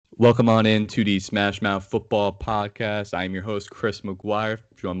Welcome on in to the Smash Mouth Football Podcast. I am your host, Chris McGuire,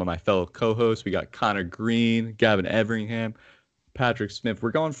 joined by my fellow co-hosts. We got Connor Green, Gavin Everingham, Patrick Smith.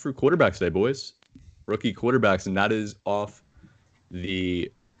 We're going through quarterbacks today, boys. Rookie quarterbacks, and that is off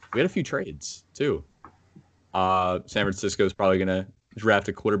the... We had a few trades, too. San Francisco is probably going to draft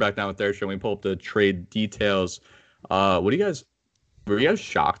a quarterback now with their trade. We pull up the trade details. Were you guys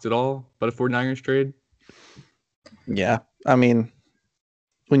shocked at all by the 49ers trade? Yeah, I mean...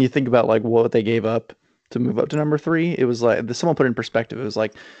 When you think about like what they gave up to move up to number 3, it was like someone put it in perspective. It was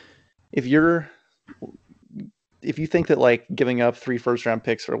like if you think that like giving up 3 first-round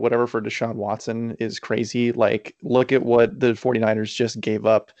picks or whatever for Deshaun Watson is crazy, like look at what the 49ers just gave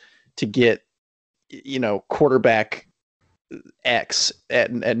up to get, quarterback X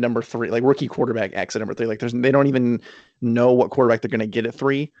at number 3, like rookie quarterback X at number 3. Like they don't even know what quarterback they're going to get at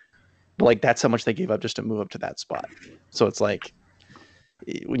 3, but like that's how much they gave up just to move up to that spot. So it's like,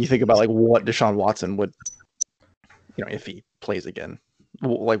 when you think about like what Deshaun Watson would, if he plays again,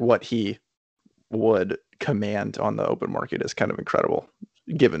 like what he would command on the open market is kind of incredible,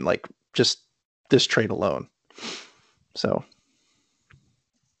 given like just this trade alone. So,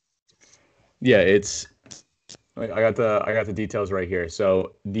 yeah, it's I got the details right here.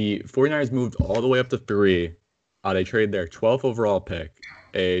 So the 49ers moved all the way up to 3. They traded their 12th overall pick,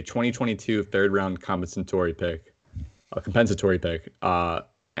 a 2022 third-round compensatory pick,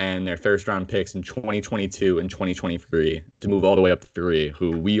 and their first-round picks in 2022 and 2023 to move all the way up to 3,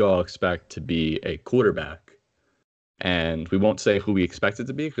 who we all expect to be a quarterback. And we won't say who we expect it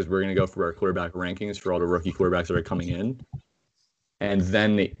to be because we're going to go through our quarterback rankings for all the rookie quarterbacks that are coming in. And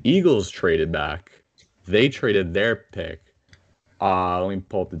then the Eagles traded back. They traded their pick. Let me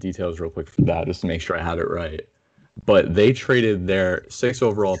pull up the details real quick for that just to make sure I have it right. But they traded their 6th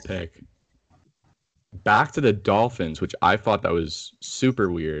overall pick back to the Dolphins, which I thought that was super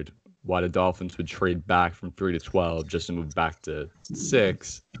weird. Why the Dolphins would trade back from 3 to 12 just to move back to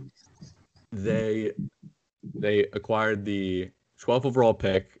 6. They acquired the 12th overall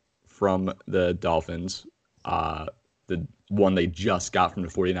pick from the Dolphins, the one they just got from the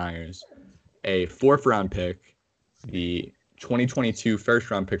 49ers, a 4th-round pick, the 2022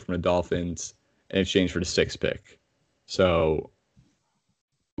 first-round pick from the Dolphins, in exchange for the 6th pick. So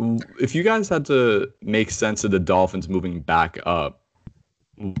if you guys had to make sense of the Dolphins moving back up,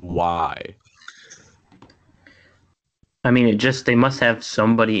 why? I mean, they must have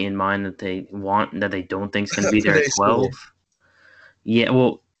somebody in mind that they want that they don't think is going to be there at 12. Yeah,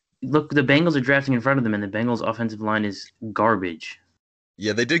 well, look, the Bengals are drafting in front of them, and the Bengals' offensive line is garbage.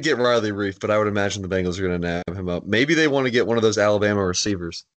 Yeah, they did get Riley Reef, but I would imagine the Bengals are going to nab him up. Maybe they want to get one of those Alabama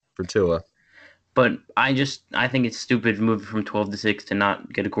receivers for Tua. But I think it's stupid to move from 12 to 6 to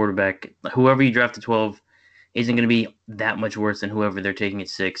not get a quarterback. Whoever you draft at 12 isn't going to be that much worse than whoever they're taking at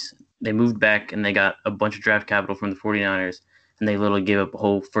 6. They moved back and they got a bunch of draft capital from the 49ers, and they literally gave up a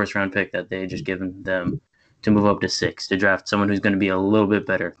whole first-round pick that they had just given them to move up to 6 to draft someone who's going to be a little bit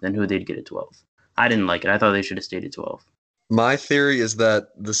better than who they'd get at 12. I didn't like it. I thought they should have stayed at 12. My theory is that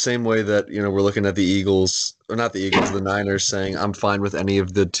the same way that, we're looking at the Eagles, or not the Eagles, the Niners saying, I'm fine with any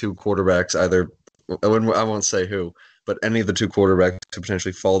of the 2 quarterbacks, either I won't say who, but any of the 2 quarterbacks could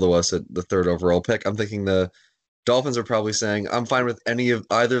potentially fall to us at the 3rd overall pick. I'm thinking the Dolphins are probably saying, I'm fine with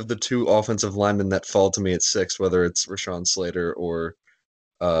either of the 2 offensive linemen that fall to me at 6, whether it's Rashawn Slater or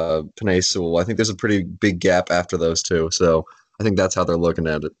Penei Sewell. I think there's a pretty big gap after those 2, so I think that's how they're looking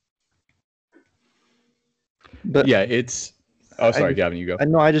at it. But yeah, it's... Oh, sorry, Gavin, you go. I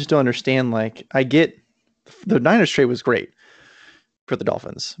know, I just don't understand. Like, I get the Niners trade was great for the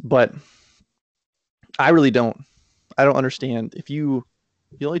Dolphins, but I really don't. I don't understand the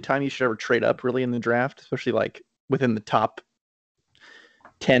only time you should ever trade up really in the draft, especially like within the top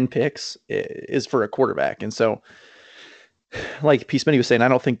 10 picks, is for a quarterback. And so, like P. Smitty was saying, I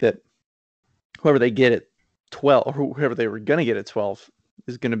don't think that whoever they get at 12, or whoever they were going to get at 12,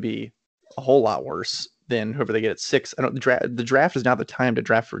 is going to be a whole lot worse than whoever they get at 6. I don't. The draft is not the time to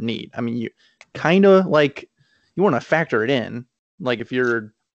draft for need. I mean, you kind of like you want to factor it in. Like if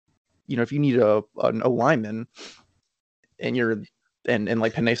you're, if you need an lineman, and you're and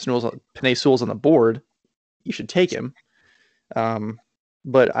like Penei Sewell's on the board, you should take him.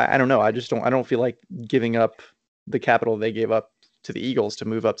 But I don't know. I don't feel like giving up the capital they gave up to the Eagles to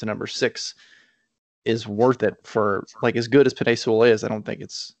move up to number 6 is worth it for, like, as good as Penei Sewell is. I don't think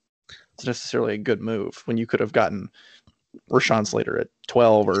it's necessarily a good move when you could have gotten Rashawn Slater at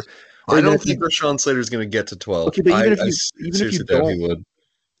 12 or I don't think Rashawn Slater is going to get to 12. Okay, but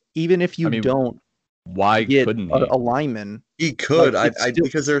even if you don't, why couldn't he? A lineman? He could.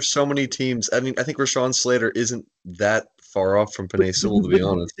 Because there's so many teams. I mean, I think Rashawn Slater isn't that far off from Penei Sewell, to be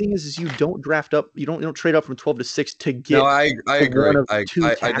honest. The thing is you don't draft up. You don't trade up from 12 to 6 to get. No, I agree. one of I two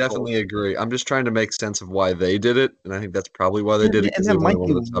tackles. definitely agree. I'm just trying to make sense of why they did it, and I think that's probably why they And- did it, and because that they wanted might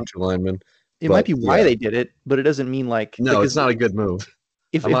one of be- the top 2 linemen. It But, might be why yeah. they did it, but it doesn't mean like No, because it's not a good move.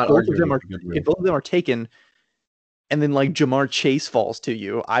 if I'm not both of arguing them are it's a good move. if both of them are taken, and then like Jamar Chase falls to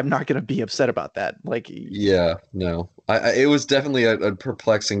you, I'm not gonna be upset about that. Like, Yeah, no. It was definitely a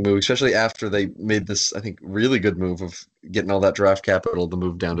perplexing move, especially after they made this, I think, really good move of getting all that draft capital to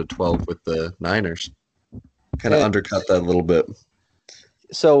move down to 12 with the Niners. Kind of And- undercut that a little bit.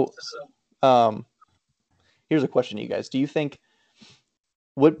 so, here's a question to you guys: do you think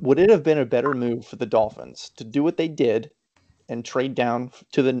would it have been a better move for the Dolphins to do what they did and trade down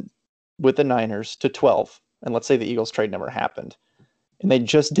with the Niners to 12, and let's say the Eagles trade never happened, and they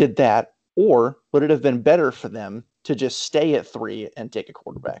just did that, or would it have been better for them to just stay at 3 and take a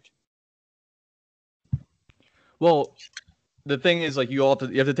quarterback? Well, the thing is, like, you have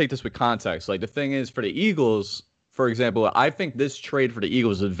to take this with context. Like, the thing is, for the Eagles, for example, I think this trade for the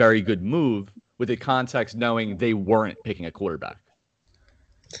Eagles is a very good move with the context knowing they weren't picking a quarterback.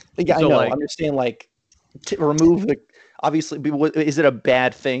 Yeah, So, I know. like- I'm just saying, like, to remove the obviously. Is it a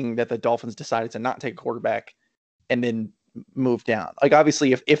bad thing that the Dolphins decided to not take a quarterback and then move down? Like,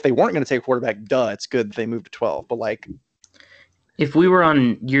 obviously, if they weren't going to take a quarterback, it's good that they moved to 12. But like, If we were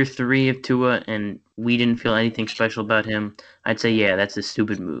on year 3 of Tua and we didn't feel anything special about him, I'd say, yeah, that's a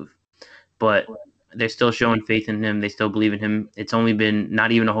stupid move. But they're still showing faith in him. They still believe in him. It's only been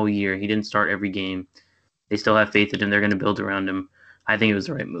not even a whole year. He didn't start every game. They still have faith in him. They're going to build around him. I think it was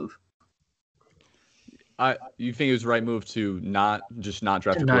the right move. You think it was the right move to not draft a Not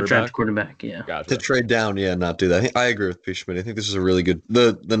quarterback? draft a quarterback, yeah. To Gotcha. trade down, yeah, not do that. I agree with P. Schmidt. I think this is a really good.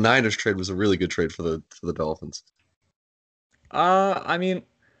 The Niners trade was a really good trade for the Dolphins. I mean,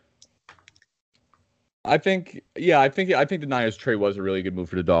 I think the Niners trade was a really good move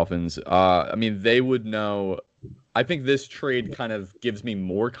for the Dolphins. I mean, they would know. I think this trade kind of gives me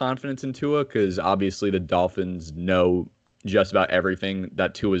more confidence in Tua because obviously the Dolphins know just about everything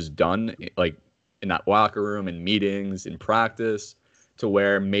that Tua's done, like in that locker room, in meetings, in practice, to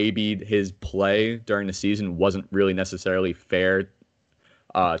where maybe his play during the season wasn't really necessarily fair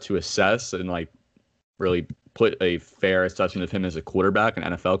to assess and like really put a fair assessment of him as a quarterback, an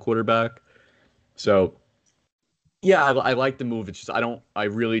NFL quarterback. So, yeah, I like the move. It's just I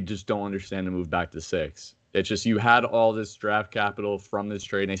really just don't understand the move back to 6. It's just you had all this draft capital from this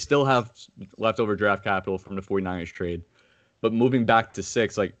trade, and they still have leftover draft capital from the 49ers trade. But moving back to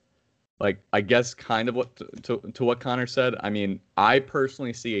 6, like I guess kind of what to what Connor said. I mean, I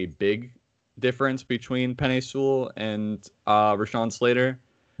personally see a big difference between Penei Sewell and Rashawn Slater.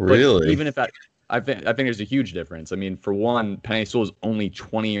 But Really? even if I think there's a huge difference. I mean, for one, Penei Sewell is only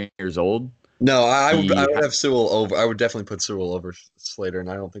 20 years old. No, I would He- have Sewell over. I would definitely put Sewell over Slater, and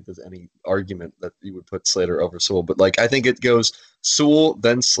I don't think there's any argument that you would put Slater over Sewell. But like, I think it goes Sewell,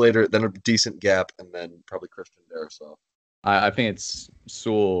 then Slater, then a decent gap, and then probably Christian Darrisaw. I think it's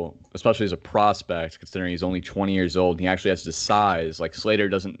Sewell, especially as a prospect, considering he's only 20 years old. And he actually has the size. Like Slater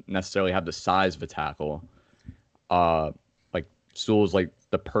doesn't necessarily have the size of a tackle. Like Sewell's like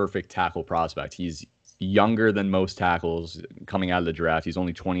the perfect tackle prospect. He's younger than most tackles coming out of the draft. He's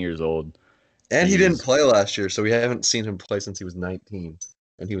only 20 years old. And he didn't He's- play last year, so we haven't seen him play since he was 19,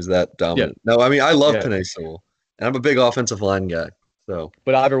 and he was that dominant. No, I mean, I love Yeah. Penei Sewell, and I'm a big offensive line guy. So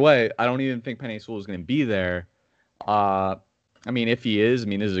But either way, I don't even think Penei Sewell is going to be there. I mean, if he is, I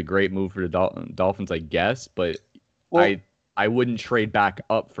mean, this is a great move for the Dolphins, I guess. But Well- I wouldn't trade back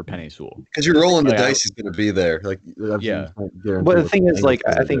up for Penei Sewell. because you're rolling the Like, dice, he's going to be there. Like, Yeah. But the thing is, like,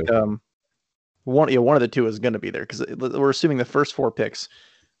 I think one of the two is going to be there because we're assuming the first 4 picks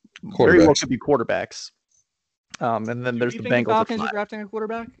very well Quarterbacks. could be quarterbacks. And then there's the Do we think Bengals. at Falcons are 5. drafting a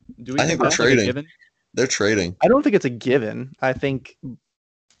quarterback? Do we I think they're that's like a trading. given? they're trading. I don't think it's a given. I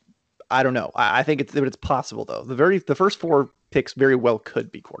don't know. I think it's possible though. The first 4 picks very well could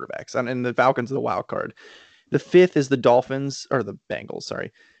be quarterbacks, and the Falcons are the wild card. The 5th is the Dolphins or the Bengals.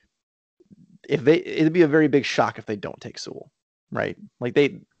 Sorry. It'd be a very big shock if they don't take Sewell, right? Like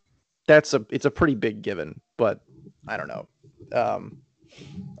it's a pretty big given, but I don't know. I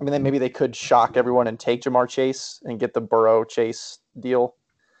mean, then maybe they could shock everyone and take Jamar Chase and get the Burrow Chase deal.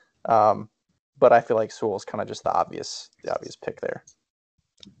 But I feel like Sewell's kind of just the obvious pick there.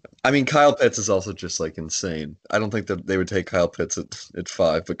 I mean, Kyle Pitts is also just like insane. I don't think that they would take Kyle Pitts at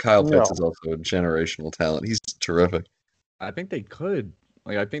 5, but Kyle Pitts No. is also a generational talent. He's terrific. I think they could.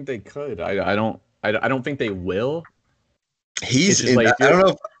 Like, I think they could. I don't think they will. He's just in, like, I don't know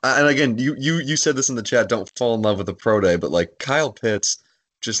if, and again, you said this in the chat, don't fall in love with the pro day, but like Kyle Pitts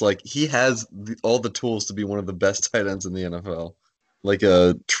just like he has all the tools to be one of the best tight ends in the NFL, like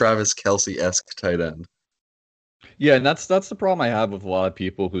a Travis Kelce-esque tight end. Yeah, and that's the problem I have with a lot of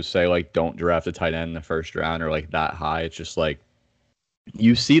people who say like don't draft a tight end in the first round or like that high. It's just like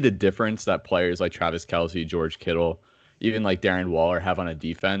you see the difference that players like Travis Kelce, George Kittle, even like Darren Waller have on a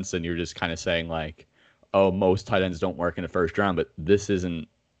defense, and you're just kind of saying like, oh, most tight ends don't work in the first round, but this isn't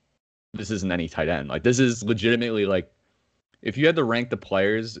any tight end. Like this is legitimately like if you had to rank the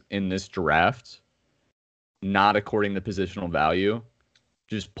players in this draft, not according to positional value,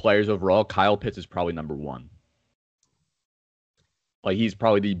 just players overall, Kyle Pitts is probably number one. Like he's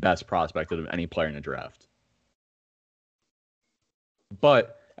probably the best prospect of any player in the draft.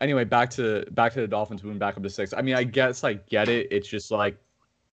 But anyway, back to the Dolphins moving back up to 6. I mean, I guess I get it. It's just like,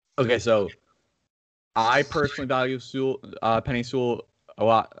 okay, so I personally value Penei Sewell a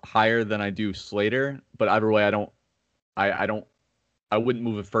lot higher than I do Slater. But either way, I wouldn't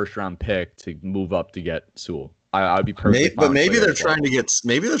move a first round pick to move up to get Sewell. I'd be perfectly fine. But maybe they're trying to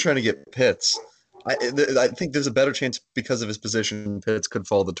get Pitts. I think there's a better chance because of his position Pitts could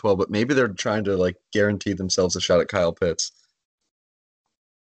fall to 12, but maybe they're trying to like guarantee themselves a shot at Kyle Pitts.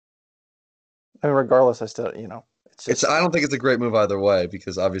 I mean, regardless, I still, I don't think it's a great move either way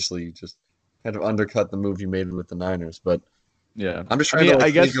because obviously you just kind of undercut the move you made with the Niners. But yeah, I'm just trying to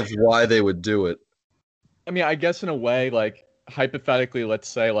think of why they would do it. I mean, I guess in a way, like hypothetically, let's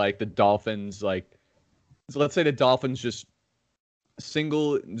say like the Dolphins, so let's say the Dolphins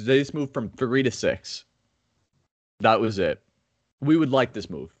they just moved from 3 to 6. That was it. We would like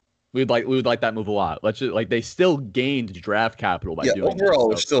this move. We would like that move a lot. Let's just they still gained draft capital by doing it.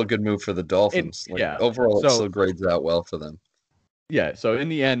 Overall, it's still a good move for the Dolphins. Overall, it still grades out well for them. Yeah. So in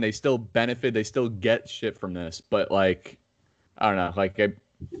the end, they still benefit. They still get shit from this. But I don't know.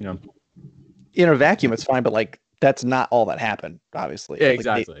 In a vacuum, it's fine. But that's not all that happened. Obviously. Yeah,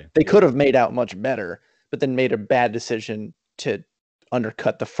 exactly. They could have made out much better, but then made a bad decision to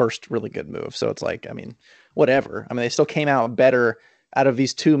undercut the first really good move. So it's whatever. I mean, they still came out better out of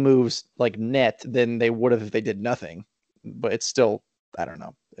these two moves net than they would have if they did nothing. But it's still, I don't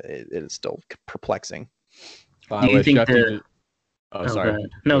know. It is still perplexing. Do you think sorry. Go ahead.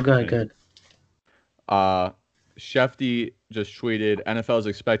 No, go ahead. Shefty just tweeted, NFL is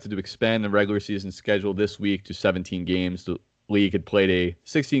expected to expand the regular season schedule this week to 17 games. The league had played a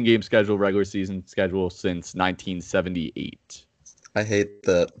 16-game regular season schedule since 1978. I hate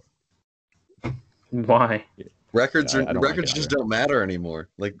that. Why? Records just don't matter anymore.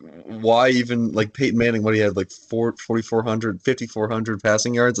 Why even Peyton Manning? What he had 4,400, 5,400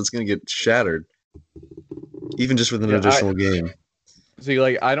 passing yards. It's going to get shattered, even just with an additional game. See,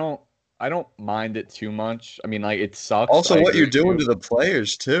 I don't mind it too much. I mean, it sucks. Also, what you're doing to the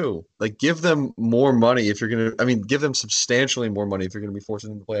players too. Give them more money if you're going to. I mean, give them substantially more money if you're going to be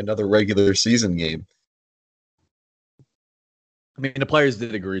forcing them to play another regular season game. I mean, the players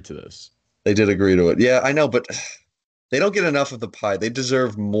did agree to this. They did agree to it. Yeah, I know, but they don't get enough of the pie. They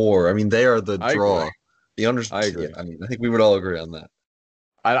deserve more. I mean, they are the draw. I agree. Yeah, I mean, I think we would all agree on that.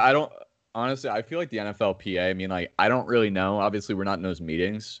 I don't honestly. I feel like the NFLPA. I mean, I don't really know. Obviously, we're not in those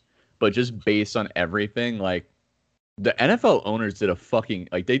meetings, but just based on everything, the NFL owners did a fucking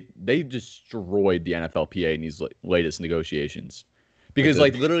they destroyed the NFLPA in these latest negotiations, because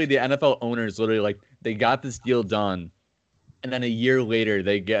literally the NFL owners they got this deal done, and then a year later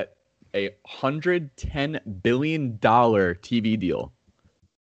they get a $110 billion TV deal,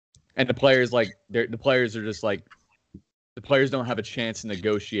 and the players the players are just the players don't have a chance to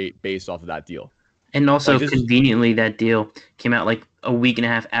negotiate based off of that deal. And also, conveniently, that deal came out a week and a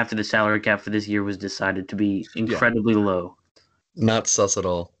half after the salary cap for this year was decided to be incredibly low. Not sus at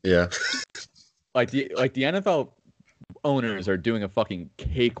all. Yeah. The NFL owners are doing a fucking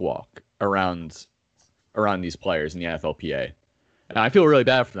cakewalk around these players in the NFLPA. And I feel really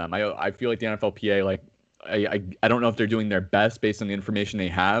bad for them. I feel like the NFLPA, I don't know if they're doing their best based on the information they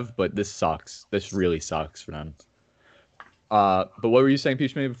have, but this sucks. This really sucks for them. But what were you saying,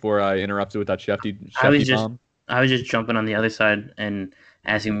 Peachman, before I interrupted with that Shefty bomb? I was just jumping on the other side and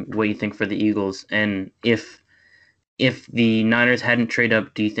asking what you think for the Eagles. And if the Niners hadn't traded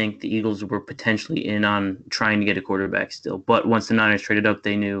up, do you think the Eagles were potentially in on trying to get a quarterback still? But once the Niners traded up,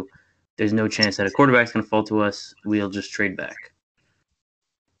 they knew there's no chance that a quarterback's going to fall to us. We'll just trade back.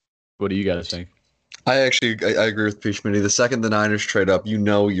 What do you guys think? I agree with Peachman. The second the Niners trade up,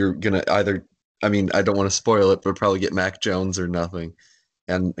 you're going to either, I mean, I don't want to spoil it, but probably get Mac Jones or nothing.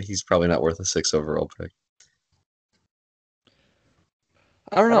 And he's probably not worth a 6 overall pick.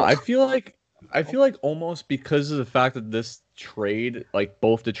 I don't know. I feel like I feel like almost because of the fact that this trade, like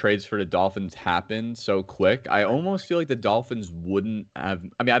both the trades for the Dolphins happened so quick, I almost feel like the Dolphins wouldn't have.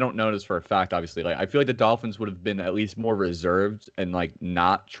 I mean, I don't know this for a fact, obviously. Like, I feel like the Dolphins would have been at least more reserved and like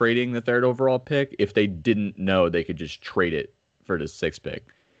not trading the third overall pick if they didn't know they could just trade it for the sixth pick.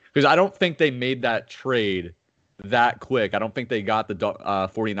 Because I don't think they made that trade that quick. I don't think they got the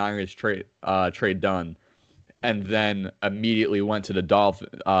 49ers trade done and then immediately went to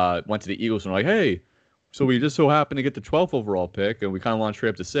the went to the Eagles and were like, hey, so we just so happened to get the 12th overall pick and we kind of want to trade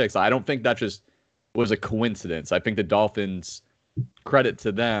up to 6. I don't think that just was a coincidence. I think the Dolphins, credit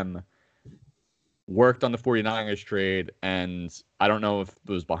to them, worked on the 49ers trade, and I don't know if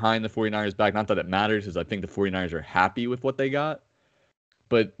it was behind the 49ers back. Not that it matters, because I think the 49ers are happy with what they got,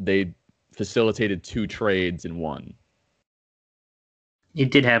 but they facilitated 2 trades in one.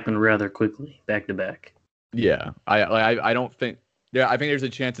 It did happen rather quickly, back to back. Yeah, I don't think. Yeah, I think there's a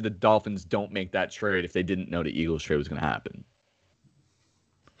chance that the Dolphins don't make that trade if they didn't know the Eagles trade was going to happen.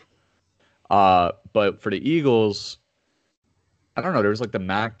 But for the Eagles, I don't know. There was like the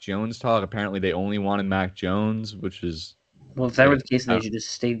Mac Jones talk. Apparently, they only wanted Mac Jones, which is. Well, if that were the case, then they should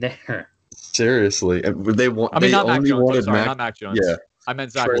just stay there. Seriously, and they want. I mean, they not Mac only Jones. wanted Sorry, not Mac Jones. Yeah, I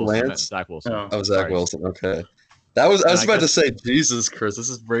meant Zach Trey Wilson. I meant Lance? Zach Wilson. Oh. I was Zach Sorry. Wilson. Okay, I was And I about to guess- say, Jesus, Chris, this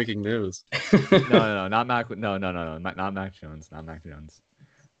is breaking news. No, not Mac. No, not Mac Jones. Not Mac Jones.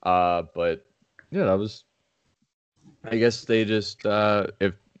 But yeah, that was. I guess they just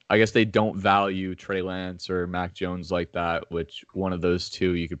I guess they don't value Trey Lance or Mac Jones like that. Which one of those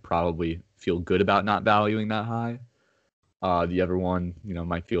two you could probably feel good about not valuing that high. The other one,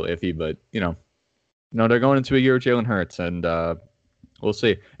 might feel iffy, but they're going into a year of Jalen Hurts, and we'll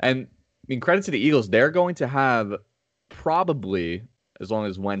see. And I mean, credit to the Eagles, they're going to have probably, as long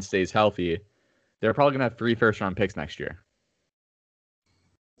as Wentz stays healthy, they're probably going to have 3 first-round picks next year.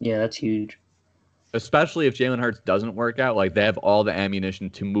 Yeah, that's huge. Especially if Jalen Hurts doesn't work out, like they have all the ammunition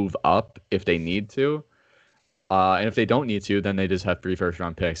to move up if they need to. And if they don't need to, then they just have 3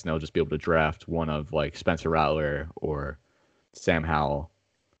 first-round picks, and they'll just be able to draft one of like Spencer Rattler or Sam Howell.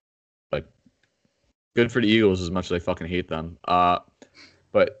 Like, good for the Eagles as much as I fucking hate them.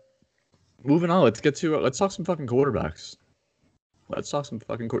 But moving on, let's talk some fucking quarterbacks.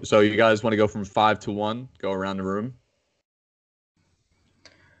 So you guys want to go from 5 to 1? Go around the room.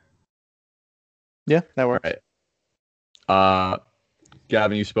 Yeah, that works. All right.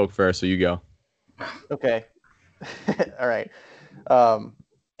 Gavin, you spoke first, so you go. Okay. All right.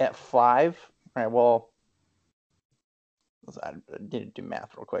 At 5. All right. Well, I did do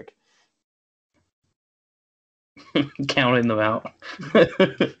math real quick. Counting them out.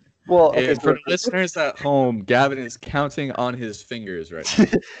 Well, okay, And for the listeners at home, Gavin is counting on his fingers right now.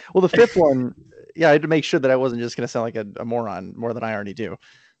 well, the 5th one, yeah, I had to make sure that I wasn't just going to sound like a moron more than I already do.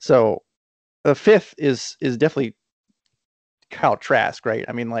 So the 5th is definitely Kyle Trask, right?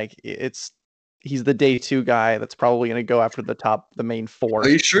 I mean, like he's the day 2 guy that's probably going to go after the main 4. Are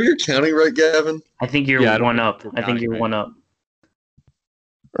you sure you're counting right, Gavin? I think you're Yeah, I don't one think up. we're I think counting you're right. one up.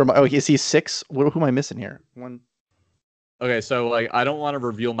 Or is he 6? Who am I missing here? 1. Okay, so like I don't want to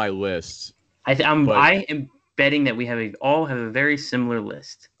reveal my list. I But- am betting that we all have a very similar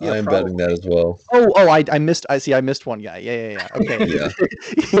list. Yeah, I am probably. betting that as well. I missed. I missed one guy. Yeah. Okay. Yeah.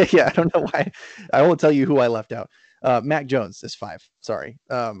 yeah. I don't know why. I won't tell you who I left out. Mac Jones is 5. Sorry.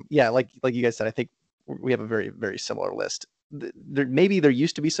 Yeah. Like you guys said, I think we have a very, very similar list. Maybe there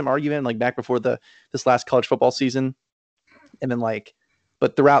used to be some argument like back before this last college football season, and then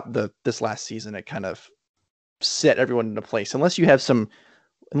but throughout this last season, it kind of set everyone into place. Unless you're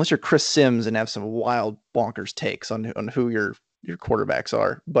Chris Sims and have some wild bonkers takes on who your quarterbacks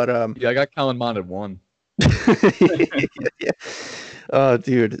are. But Yeah, I got Kellen Mond at 1. yeah. Oh,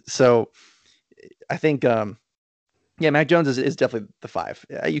 dude. So I think, Mac Jones is definitely the 5.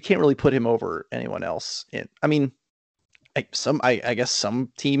 You can't really put him over anyone else. I mean, I guess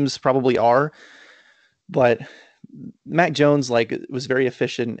some teams probably are, but Mac Jones was very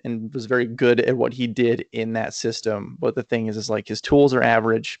efficient and was very good at what he did in that system. But the thing is like his tools are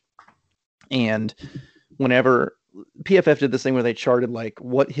average, and whenever PFF did this thing where they charted like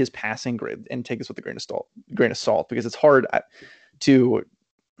what his passing grade, and take this with a grain of salt because it's hard to.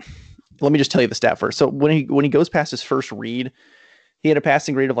 Let me just tell you the stat first. So when he goes past his first read, he had a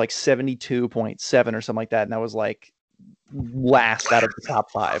passing grade of like 72.7 or something like that, and that was like last out of the top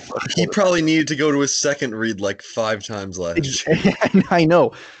 5. He probably needed to go to his second read like 5 times last year. I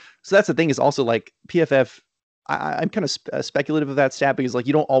know. So that's the thing is also like PFF. I'm kind of speculative of that stat because like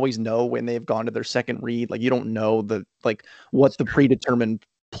you don't always know when they've gone to their second read. Like you don't know what the predetermined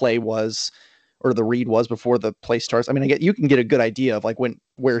play was or the read was before the play starts. I mean, you can get a good idea of like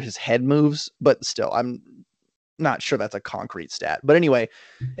where his head moves, but still, I'm not sure that's a concrete stat. But anyway,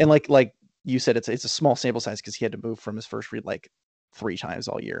 and like you said, it's a small sample size because he had to move from his first read like 3 times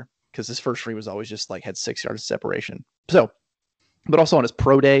all year because his first read was always just like had 6 yards of separation. So, but also on his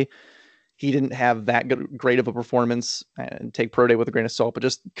pro day, he didn't have that great of a performance, and take pro day with a grain of salt, but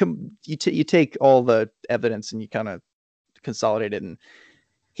just you take all the evidence and you kind of consolidate it. And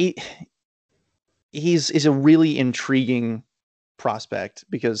he's a really intriguing prospect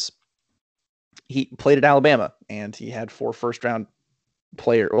because he played at Alabama and he had 4 first-round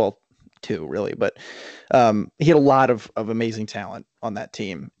player, well, 2 really, but he had a lot of amazing talent on that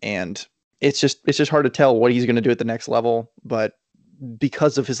team, and it's just hard to tell what he's going to do at the next level. But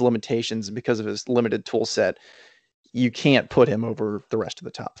because of his limitations and because of his limited tool set, you can't put him over the rest of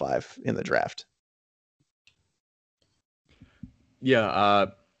the top 5 in the draft. Yeah, I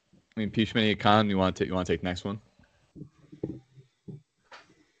mean, Pishmani Khan, you want to take the next one?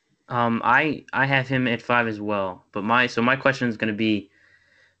 I have him at 5 as well, but my question is going to be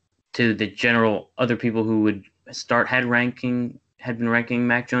to the general other people who would had been ranking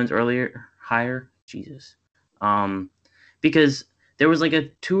Mac Jones higher. Jesus, because there was like a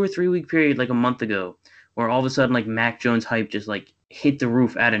 2 or 3 week period, like a month ago, where all of a sudden like Mac Jones hype just like hit the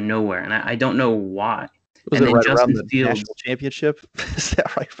roof out of nowhere, and I don't know why. Was it right around the national championship? Is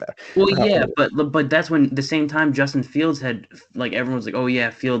that right? Well, yeah, but that's when the same time Justin Fields had like everyone was like, oh yeah,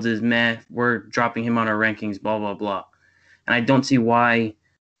 Fields is meh. We're dropping him on our rankings, blah blah blah. And I don't see why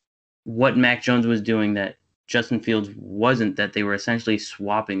what Mac Jones was doing that Justin Fields wasn't. That they were essentially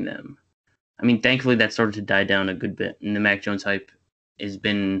swapping them. I mean, thankfully that started to die down a good bit, and the Mac Jones hype has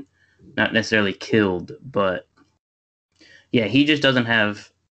been not necessarily killed, but yeah, he just doesn't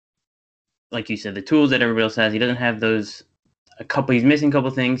have, like you said, the tools that everybody else has. He doesn't have those. He's missing a couple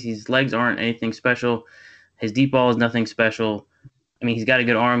things. His legs aren't anything special. His deep ball is nothing special. I mean, he's got a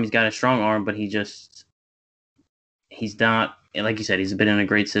good arm. He's got a strong arm, but he's not, like you said, he's been in a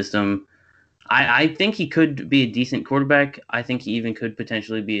great system. I think he could be a decent quarterback. I think he even could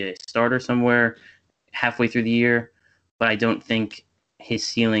potentially be a starter somewhere halfway through the year, but I don't think his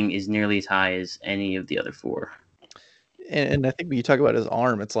ceiling is nearly as high as any of the other 4. And I think when you talk about his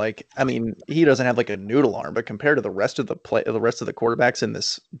arm, it's like, I mean, he doesn't have like a noodle arm, but compared to the rest of the quarterbacks in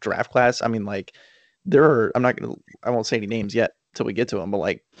this draft class, I mean, like I won't say any names yet till we get to him, but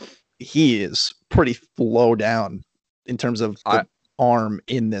like he is pretty low down in terms of the arm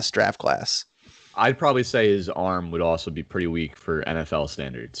in this draft class. I'd probably say his arm would also be pretty weak for NFL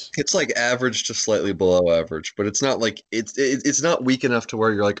standards. It's like average to slightly below average, but it's not like it's not weak enough to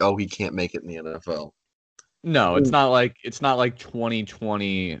where you're like, oh, he can't make it in the NFL. No, it's not like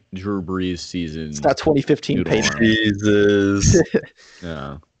 2020 Drew Brees season. It's not 2015 Patriots. Jesus.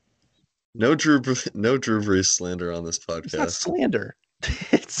 Yeah. No Drew Brees slander on this podcast. It's not slander.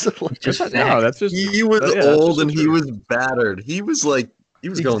 It's just that's just he was old and he was battered. He was going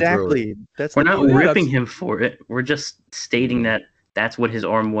through it. We're not ripping him for it. We're just stating that that's what his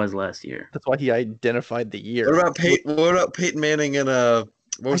arm was last year. That's why he identified the year. What about Peyton Manning and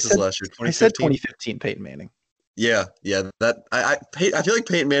what was his last year? 2015? I said 2015 Peyton Manning. Yeah. That I feel like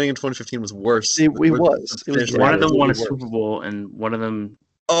Peyton Manning in 2015 was worse. It was. One of them won a Super Bowl, and one of them.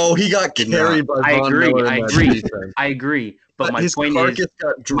 Oh, he got carried by Von Miller. I agree. But my point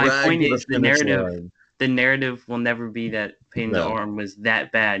is, the narrative will never be that Peyton's arm was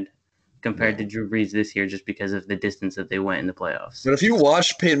that bad compared to Drew Brees this year, just because of the distance that they went in the playoffs. But if you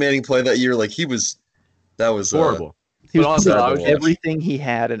watched Peyton Manning play that year, like that was horrible. He was everything he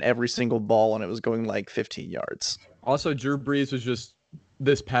had in every single ball, and it was going like 15 yards. Also, Drew Brees was just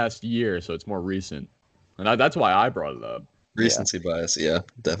this past year, so it's more recent, and that's why I brought it up. Recency bias, yeah,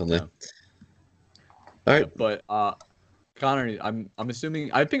 definitely. Yeah. All right, but Connor, I'm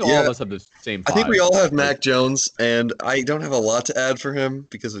assuming I think all of us have the same 5. I think we all have Mac Jones, and I don't have a lot to add for him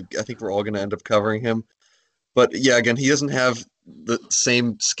because I think we're all going to end up covering him. But yeah, again, he doesn't have the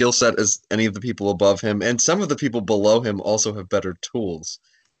same skill set as any of the people above him, and some of the people below him also have better tools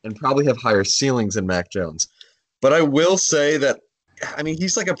and probably have higher ceilings than Mac Jones. But I will say that, I mean,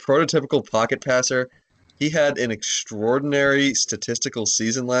 he's like a prototypical pocket passer. He had an extraordinary statistical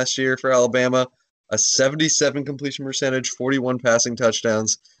season last year for Alabama, a 77 completion percentage, 41 passing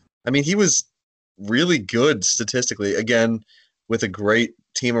touchdowns. I mean, he was really good statistically, again, with a great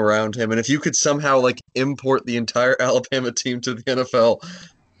team around him. And if you could somehow like import the entire Alabama team to the NFL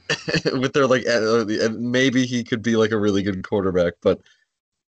with their maybe he could be like a really good quarterback. But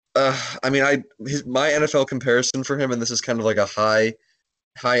I mean, my NFL comparison for him, and this is kind of like a high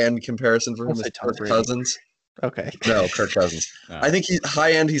end comparison for him, is Kirk Cousins. Okay. No, Kirk Cousins. Uh, I think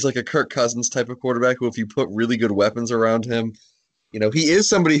high end. He's like a Kirk Cousins type of quarterback who, if you put really good weapons around him, he is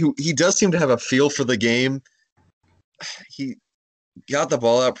somebody who he does seem to have a feel for the game. He got the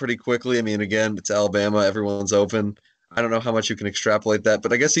ball out pretty quickly. I mean, again, it's Alabama. Everyone's open. I don't know how much you can extrapolate that,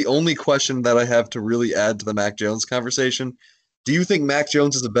 but I guess the only question that I have to really add to the Mac Jones conversation, do you think Mac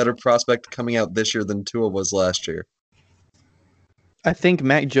Jones is a better prospect coming out this year than Tua was last year? I think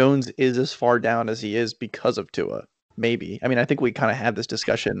Mac Jones is as far down as he is because of Tua. Maybe. I mean, I think we kind of had this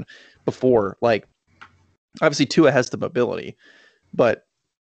discussion before. Like, obviously, Tua has the mobility, but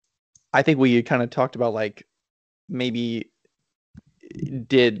I think we kind of talked about like maybe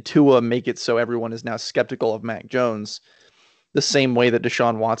did Tua make it so everyone is now skeptical of Mac Jones the same way that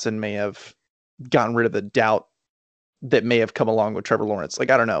Deshaun Watson may have gotten rid of the doubt that may have come along with Trevor Lawrence.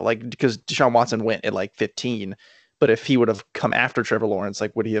 Like, I don't know, like, because Deshaun Watson went at like 15, but if he would have come after Trevor Lawrence,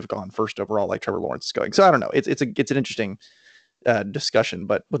 like, would he have gone first overall like Trevor Lawrence is going? So I don't know. It's an interesting discussion,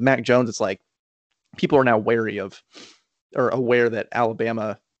 but with Mac Jones, it's like people are now wary of or aware that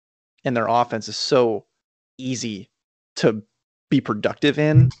Alabama and their offense is so easy to be productive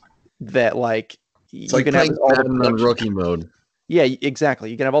in that like It's like playing Madden on rookie mode. Yeah, exactly.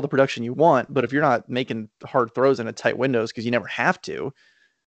 You can have all the production you want, but if you're not making hard throws in a tight windows because you never have to,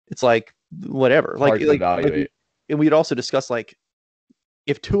 it's like whatever. hard to evaluate. And we'd also discuss like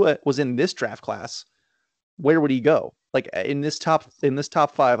if Tua was in this draft class, where would he go? Like in this top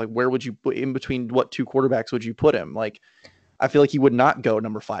 5, like where would you put in between what two quarterbacks would you put him? Like I feel like he would not go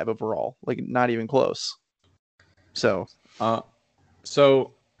number 5 overall, like not even close. So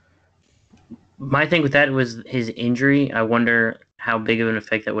my thing with that was his injury. I wonder how big of an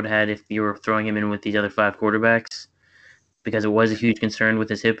effect that would have had if you were throwing him in with these other 5 quarterbacks, because it was a huge concern with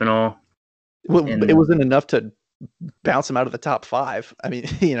his hip and all. It wasn't enough to bounce him out of the top 5. I mean,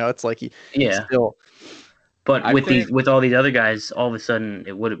 it's like he still. But with all these other guys, all of a sudden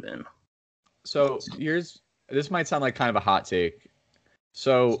it would have been. So this might sound like kind of a hot take.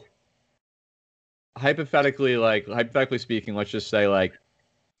 So hypothetically speaking, let's just say like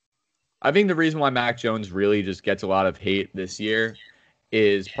I think the reason why Mac Jones really just gets a lot of hate this year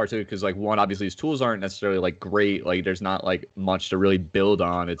is partially because like one, obviously his tools aren't necessarily like great. Like there's not like much to really build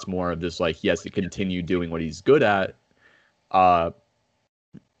on. It's more of this like he has to continue doing what he's good at.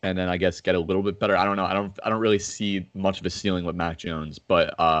 And then I guess get a little bit better. I don't know. I don't really see much of a ceiling with Mac Jones,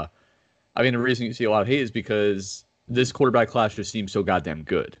 but I mean the reason you see a lot of hate is because this quarterback class just seems so goddamn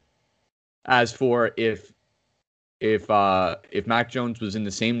good. As for if Mac Jones was in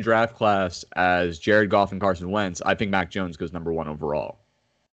the same draft class as Jared Goff and Carson Wentz, I think Mac Jones goes number 1 overall.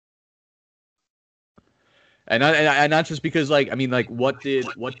 And not just because like I mean like what did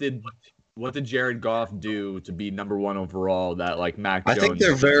Jared Goff do to be number 1 overall that like Mac Jones? I think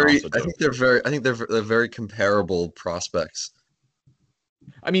they're very comparable prospects.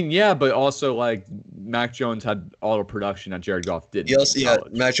 I mean, yeah, but also like Mac Jones had all the production that Jared Goff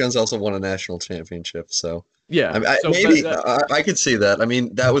didn't. Mac Jones also won a national championship, so yeah. I could see that. I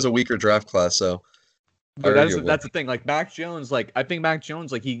mean, that was a weaker draft class, so. But that's the thing. Like Mac Jones, like I think Mac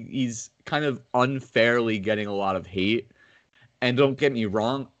Jones, like he's kind of unfairly getting a lot of hate. And don't get me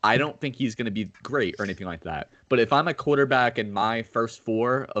wrong, I don't think he's going to be great or anything like that. But if I'm a quarterback and my first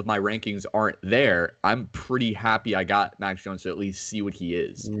 4 of my rankings aren't there, I'm pretty happy I got Mac Jones to at least see what he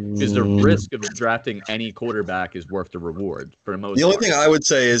is. Because the risk of drafting any quarterback is worth the reward for the most part. The only thing I would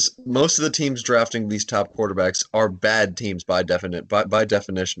say is most of the teams drafting these top quarterbacks are bad teams by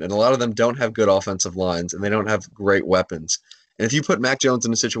definition. And a lot of them don't have good offensive lines and they don't have great weapons. And if you put Mac Jones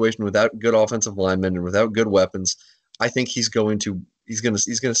in a situation without good offensive linemen and without good weapons, I think he's going to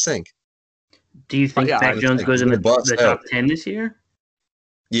sink. Do you think Mac Jones goes in the top 10 this year?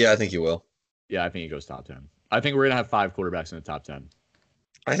 Yeah, I think he will. Yeah, I think he goes top 10. I think we're gonna have 5 quarterbacks in the top 10.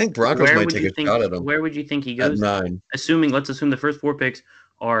 I think Broncos might take a shot at him. Where would you think he goes? At 9. Let's assume the first 4 picks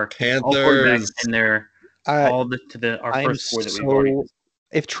are Panthers, all quarterbacks, and they're all our first 4 that we've already.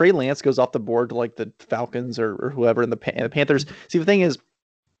 If Trey Lance goes off the board to like the Falcons or whoever in the Panthers, see the thing is,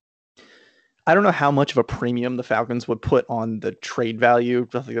 I don't know how much of a premium the Falcons would put on the trade value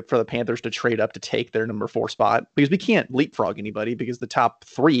for the Panthers to trade up to take their number 4 spot, because we can't leapfrog anybody because the top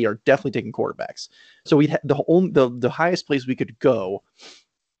 3 are definitely taking quarterbacks. So we the highest place we could go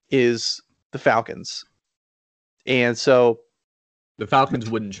is the Falcons, and so the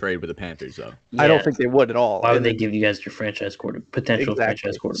Falcons wouldn't trade with the Panthers though. Yeah. I don't think they would at all. Why would they give you guys your franchise potential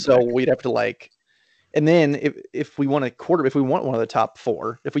franchise quarterback? So we'd have to like. And then if we want if we want one of the top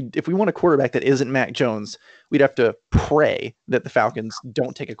 4, if we want a quarterback that isn't Mac Jones, we'd have to pray that the Falcons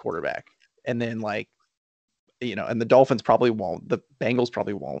don't take a quarterback. And then and the Dolphins probably won't, the Bengals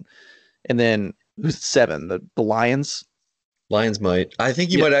probably won't. And then who's 7? The Lions. Lions might. I think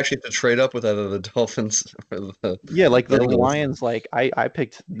you Yeah. might actually have to trade up with either the Dolphins or the Yeah, like the Bengals. Lions. Like I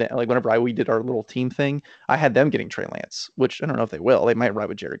picked like whenever we did our little team thing, I had them getting Trey Lance, which I don't know if they will. They might ride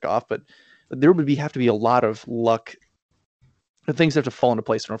with Jared Goff, but there would have to be a lot of luck. The things have to fall into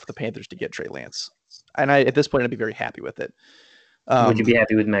place in order for the Panthers to get Trey Lance. And at this point, I'd be very happy with it. Would you be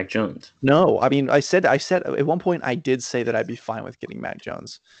happy with Mac Jones? No, I mean, I said at one point I did say that I'd be fine with getting Mac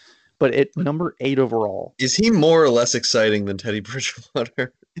Jones, but at number 8 overall, Is he more or less exciting than Teddy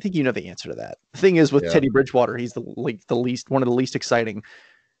Bridgewater? I think you know the answer to that. The thing is with Yeah. Teddy Bridgewater, he's one of the least exciting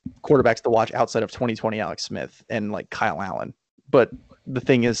quarterbacks to watch outside of 2020 Alex Smith and like Kyle Allen. But the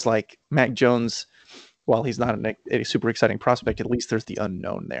thing is, like Mac Jones, while he's not a super exciting prospect, at least there's the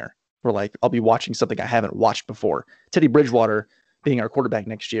unknown there. Where like I'll be watching something I haven't watched before. Teddy Bridgewater being our quarterback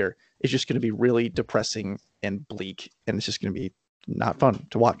next year is just going to be really depressing and bleak, and it's just going to be not fun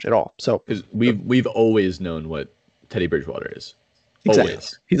to watch at all. So Because we've always known what Teddy Bridgewater is. exactly,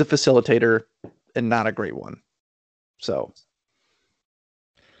 Always. he's a facilitator and not a great one. So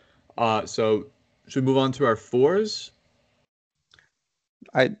So should we move on to our 4s?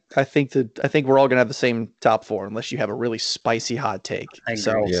 I think we're all gonna have the same top 4 unless you have a really spicy hot take. I agree.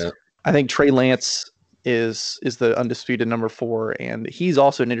 So Yeah. I think Trey Lance is the undisputed number 4, and he's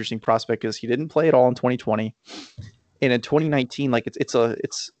also an interesting prospect because he didn't play at all in 2020, and in 2019, like it's a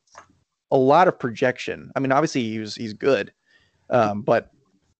lot of projection. I mean, obviously he's good, but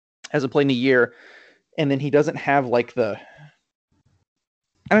hasn't played in a year, and then he doesn't have like the.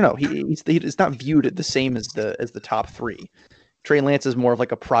 I don't know. He's not viewed the same as the top 3. Trey Lance is more of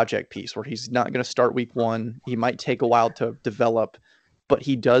like a project piece where he's not going to start week 1. He might take a while to develop, but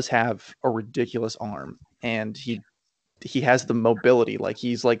he does have a ridiculous arm, and he has the mobility. Like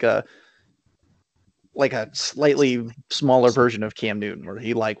he's like a slightly smaller version of Cam Newton, where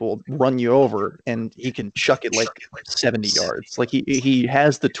he like will run you over and he can chuck it like 70 yards. Like he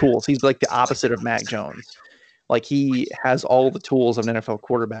has the tools. He's like the opposite of Mac Jones. Like he has all the tools of an NFL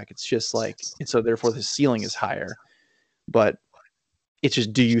quarterback. It's just like, and so therefore his ceiling is higher. But it's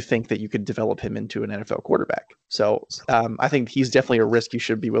just, do you think that you could develop him into an NFL quarterback? So I think he's definitely a risk you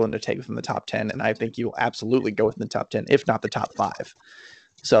should be willing to take within the top 10. And I think you'll absolutely go within the top 10, if not the top 5.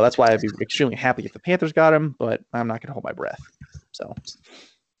 So that's why I'd be extremely happy if the Panthers got him, but I'm not going to hold my breath. So.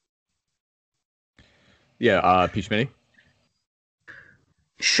 Yeah, Peach Mini.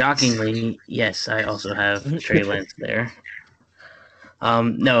 Shockingly, yes, I also have Trey Lance there.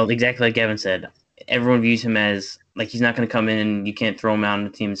 No, exactly like Gavin said. Everyone views him as like he's not going to come in and you can't throw him out on the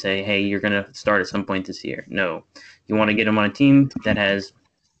team and say, hey, you're going to start at some point this year. No, you want to get him on a team that has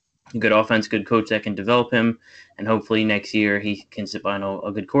a good offense, good coach that can develop him, and hopefully next year he can sit behind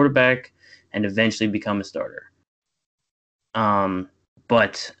a good quarterback and eventually become a starter.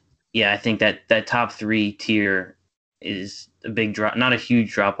 But yeah, I think that top 3 tier is a big drop, not a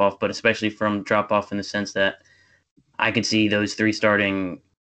huge drop off, but especially from drop off in the sense that I could see those 3 starting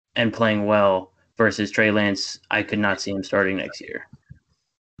and playing well versus Trey Lance. I could not see him starting next year.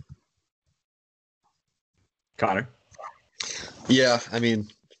 Connor. Yeah, I mean,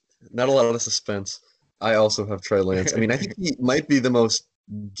 not a lot of suspense. I also have Trey Lance. I mean, I think he might be the most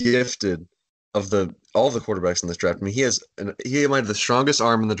gifted of all the quarterbacks in this draft. I mean, he might have the strongest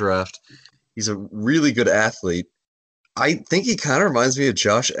arm in the draft. He's a really good athlete. I think he kind of reminds me of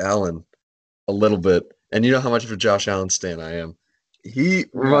Josh Allen a little bit. And you know how much of a Josh Allen stan I am. He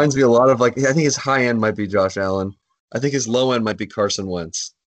reminds me a lot of I think his high end might be Josh Allen. I think his low end might be Carson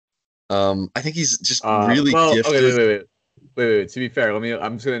Wentz. I think he's just really gifted. Okay, wait. To be fair,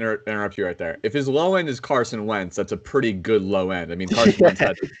 I'm just going to interrupt you right there. If his low end is Carson Wentz, that's a pretty good low end. I mean, Carson Wentz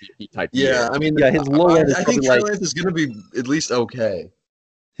had the MVP type Yeah, year. I mean, his low end is I think probably Trey like Lance is going to be at least okay.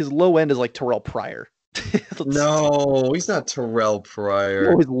 his low end is like Terrell Pryor. No, he's not Terrell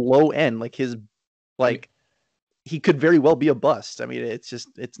Pryor. No, his low end, like his he could very well be a bust. I mean,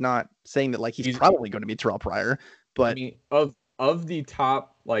 it's not saying that like he's probably going to be Terrell Pryor, but I mean, of the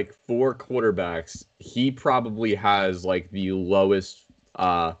top 4 quarterbacks, he probably has the lowest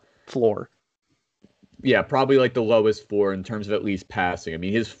floor. Yeah, probably the lowest 4 in terms of at least passing. I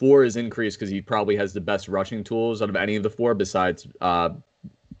mean, his 4 is increased because he probably has the best rushing tools out of any of the 4 besides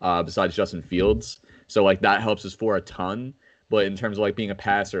Justin Fields. So that helps his 4 a ton. But in terms of being a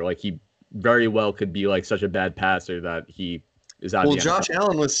passer, he very well could be such a bad passer that he is out. Well, Josh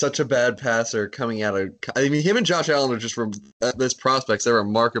Allen was such a bad passer coming out of. I mean, him and Josh Allen are just as prospects. They're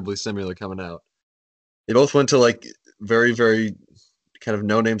remarkably similar coming out. They both went to very, very kind of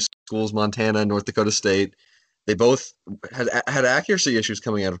no-name schools, Montana, North Dakota State. They both had accuracy issues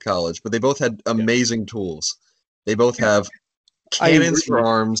coming out of college, but they both had amazing tools. They both have cannons for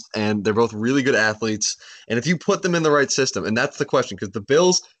arms, and they're both really good athletes. And if you put them in the right system, and that's the question, because the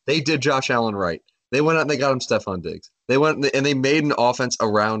Bills, they did Josh Allen right. They went out and they got him Stephon Diggs. They went and they made an offense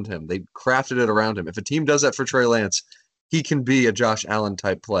around him. They crafted it around him. If a team does that for Trey Lance, he can be a Josh Allen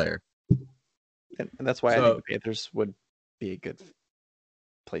type player. And that's why I think the Panthers would be a good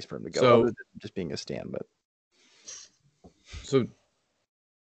place for him to go, other than just being a stand. But so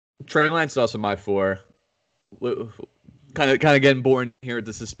Trey Lance is also my 4. Kind of getting boring here at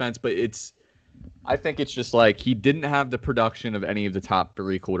the suspense, but I think it's just like he didn't have the production of any of the top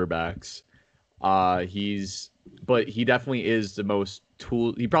 3 quarterbacks. But he definitely is the most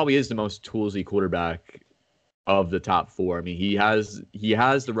he probably is the most toolsy quarterback of the top 4. I mean, he has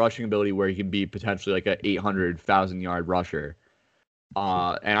the rushing ability where he can be potentially like an 800,000 yard rusher.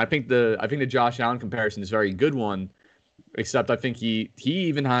 And I think the Josh Allen comparison is a very good one, except I think he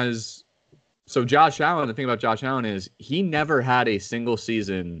even has. So Josh Allen, the thing about Josh Allen is he never had a single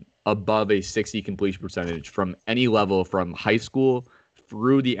season above a 60 completion percentage from any level from high school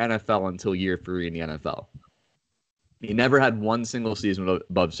through the NFL until year 3 in the NFL. He never had one single season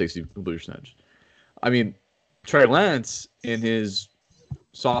above 60 completion percentage. I mean, Trey Lance in his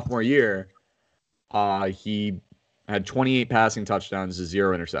sophomore year, he had 28 passing touchdowns to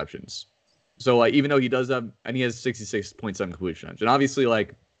 0 interceptions. So like, even though he does have, and he has 66.7 completion percentage, and obviously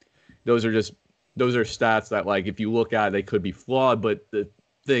like those are stats that like if you look at it, they could be flawed. But the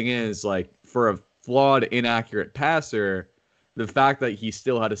thing is, like, for a flawed, inaccurate passer, the fact that he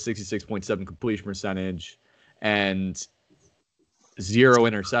still had a 66.7 completion percentage and 0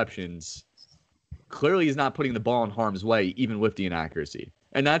 interceptions, clearly he's not putting the ball in harm's way, even with the inaccuracy.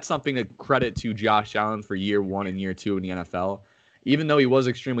 And that's something to credit to Josh Allen for year 1 and year 2 in the NFL. Even though he was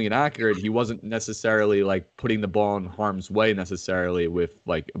extremely inaccurate, he wasn't necessarily like putting the ball in harm's way necessarily with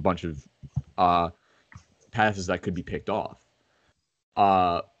like a bunch of passes that could be picked off.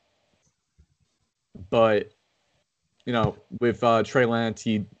 But you know, with Trey Lance,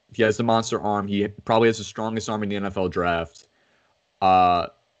 he has the monster arm. He probably has the strongest arm in the NFL draft.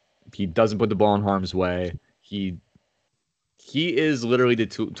 He doesn't put the ball in harm's way. He is literally the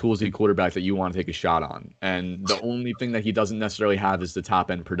toolsy quarterback that you want to take a shot on. And the only thing that he doesn't necessarily have is the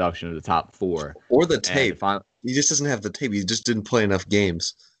top end production of the top 4 or the tape. He just doesn't have the tape. He just didn't play enough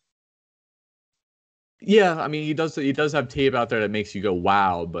games. Yeah, I mean, he does have tape out there that makes you go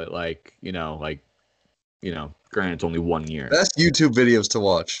wow, but granted, it's only 1 year. Best YouTube videos to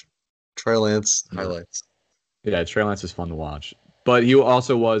watch. Trey Lance highlights. Yeah, Trey Lance is fun to watch. But he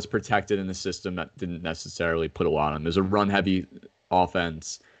also was protected in a system that didn't necessarily put a lot on him. There's a run-heavy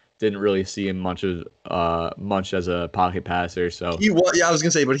offense. Didn't really see him much as a pocket passer. So he was. Yeah, I was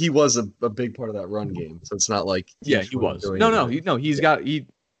gonna say, but he was a big part of that run game. So it's not like he was.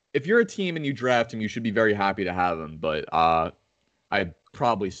 If you're a team and you draft him, you should be very happy to have him. But I'd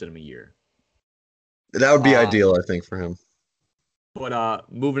probably sit him a year. That would be ideal, I think, for him.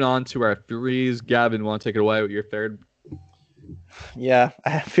 But moving on to our 3s, Gavin, want to take it away with your 3rd? Yeah,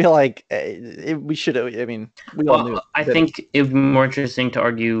 I feel like we should. I mean, we all knew. I think it would be more interesting to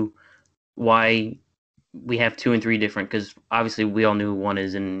argue why we have 2 and 3 different, because obviously we all knew one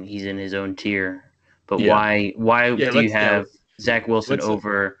is he's in his own tier. But why do you have Zach Wilson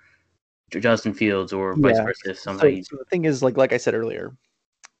over Justin Fields or vice versa? So the thing is, like I said earlier,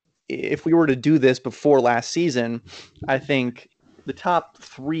 if we were to do this before last season, I think the top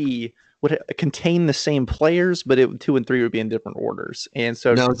 3 would contain the same players, but 2 and 3 would be in different orders. And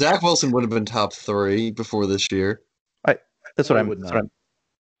so no, Zach Wilson would have been top 3 before this year. That's what I'm.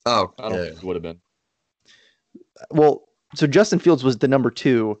 Oh, I don't think it would have been. Well, so Justin Fields was the number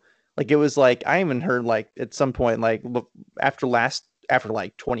 2. Like, it was like, I even heard like at some point, like after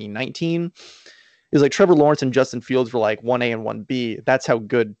 2019, it was like Trevor Lawrence and Justin Fields were like 1A and 1B. That's how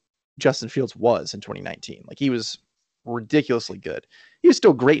good Justin Fields was in 2019. Like, he was ridiculously good. He was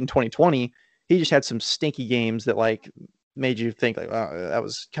still great in 2020. He just had some stinky games that like made you think like, oh, that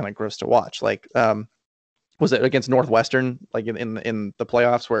was kind of gross to watch. Like, was it against Northwestern, like in the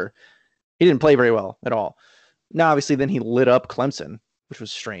playoffs, where he didn't play very well at all? Now, obviously, then he lit up Clemson, which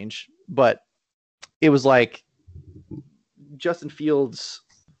was strange, but it was like Justin Fields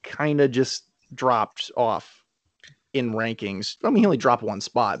kind of just dropped off in rankings. I mean, he only dropped 1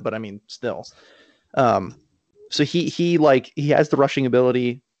 spot, but I mean, still. So he has the rushing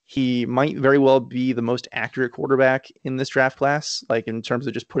ability. He might very well be the most accurate quarterback in this draft class, like in terms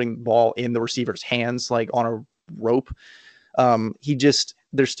of just putting the ball in the receiver's hands, like on a rope.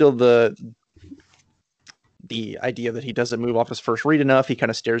 There's still the idea that he doesn't move off his first read enough. He kind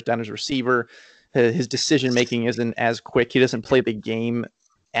of stares down his receiver. His decision making isn't as quick. He doesn't play the game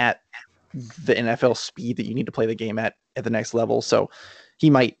at the NFL speed that you need to play the game at the next level. So it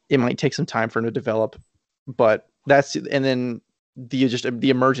might take some time for him to develop, but and then the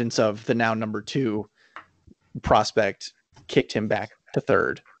emergence of the now number 2 prospect kicked him back to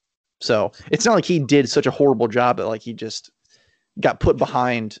 3rd. So it's not like he did such a horrible job that like he just got put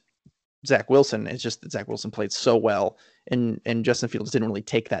behind Zach Wilson. It's just that Zach Wilson played so well, and Justin Fields didn't really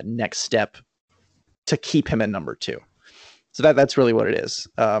take that next step to keep him at number 2. So that's really what it is.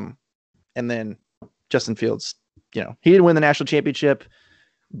 And then Justin Fields, he didn't win the national championship,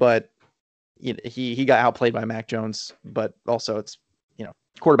 but he got outplayed by Mac Jones. But also, it's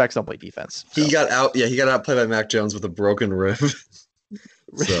quarterbacks don't play defense. So. He got outplayed by Mac Jones with a broken rib.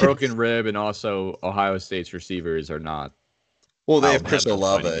 Broken rib, and also Ohio State's receivers are not. Well, they have Chris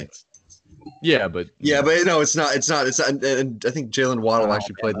Olave. Yeah, but no, it's not. And I think Jalen Waddle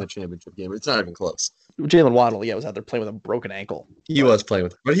actually played in the championship game. It's not even close. Jalen Waddle, was out there playing with a broken ankle. He was playing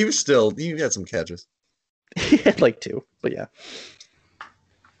with, but he had some catches. He had like 2, but yeah.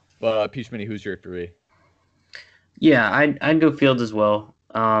 Well, Peach Mini, who's your 3? Yeah, I'd go Fields as well.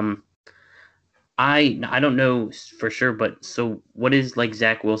 I don't know for sure, but so what is like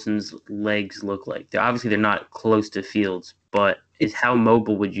Zach Wilson's legs look like? They're not close to Fields, but how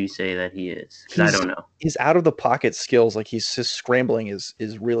mobile would you say that he is? I don't know. His out of the pocket skills, like his scrambling is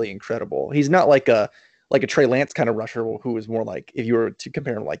really incredible. He's not like a Trey Lance kind of rusher who is more like, if you were to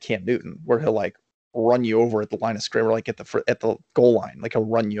compare him to like Cam Newton, where he'll like run you over at the line of scrimmage, like at the goal line, like he'll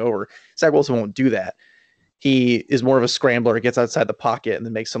run you over. Zach Wilson won't do that. He is more of a scrambler, gets outside the pocket, and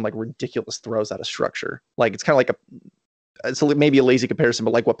then makes some like ridiculous throws out of structure. Like it's kind of like it's maybe a lazy comparison,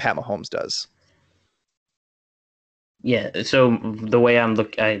 but like what Pat Mahomes does. Yeah. So the way I'm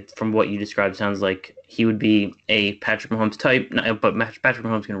from what you described, sounds like he would be a Patrick Mahomes type, but Patrick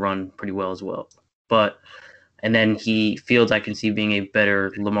Mahomes can run pretty well as well. And then Fields, I can see being a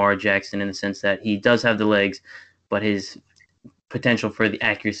better Lamar Jackson in the sense that he does have the legs, but his potential for the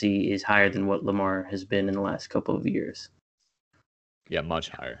accuracy is higher than what Lamar has been in the last couple of years. Yeah, much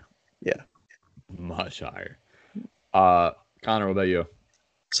higher. Yeah, much higher. Connor, what about you?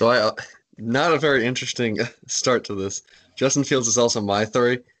 So not a very interesting start to this. Justin Fields is also my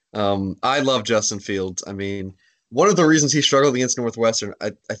 3. I love Justin Fields. I mean, one of the reasons he struggled against Northwestern,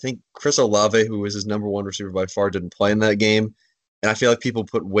 I think Chris Olave, who was his number 1 receiver by far, didn't play in that game. And I feel like people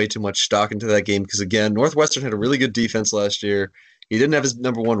put way too much stock into that game because, again, Northwestern had a really good defense last year. He didn't have his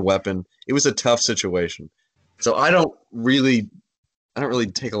number 1 weapon. It was a tough situation. So I don't really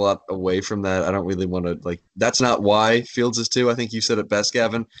take a lot away from that. I don't really want to, that's not why Fields is 2. I think you said it best,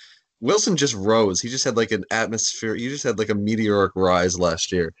 Gavin. Wilson just rose. He just had like an atmosphere. He just had like a meteoric rise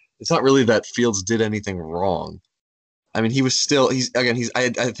last year. It's not really that Fields did anything wrong. I mean,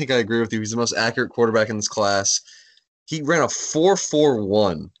 I think I agree with you. He's the most accurate quarterback in this class. He ran a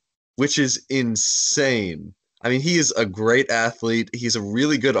 4.41, which is insane. I mean, he is a great athlete. He's a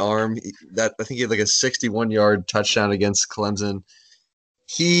really good arm. I think he had like a 61-yard touchdown against Clemson.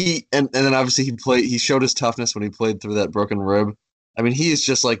 And then obviously he showed his toughness when he played through that broken rib. I mean, he is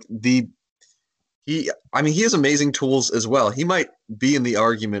just like he has amazing tools as well. He might be in the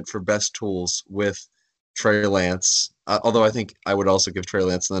argument for best tools with Trey Lance, although I think I would also give Trey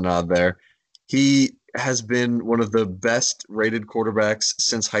Lance the nod there. He has been one of the best rated quarterbacks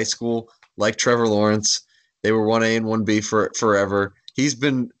since high school, like Trevor Lawrence. They were 1A and 1B for forever. He's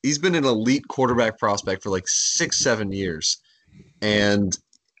been an elite quarterback prospect for like 6-7 years. And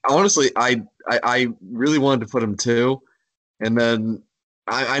honestly, I really wanted to put him 2. And then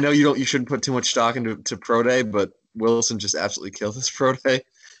I know you shouldn't put too much stock into pro day, but Wilson just absolutely killed his pro day.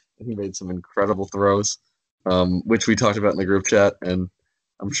 He made some incredible throws, which we talked about in the group chat, and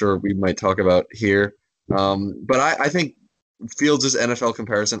I'm sure we might talk about here. But I think Fields' NFL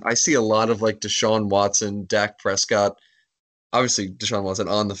comparison, I see a lot of like Deshaun Watson, Dak Prescott. Obviously, Deshaun Watson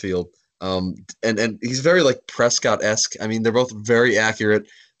on the field. And he's very like Prescott-esque. I mean, they're both very accurate.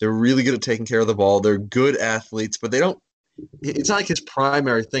 They're really good at taking care of the ball. They're good athletes, but it's not like his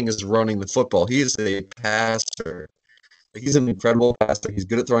primary thing is running the football. He is a passer. He's an incredible passer. He's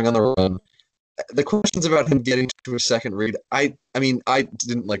good at throwing on the run. The questions about him getting to a second read, I mean, I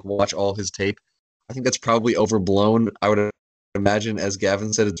didn't like watch all his tape. I think that's probably overblown. I would imagine, as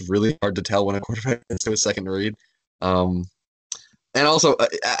Gavin said, it's really hard to tell when a quarterback gets to a second read. And also,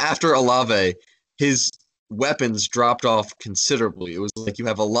 after Olave, his weapons dropped off considerably. It was like you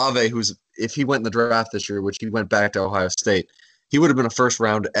have Olave, if he went in the draft this year, which he went back to Ohio State, he would have been a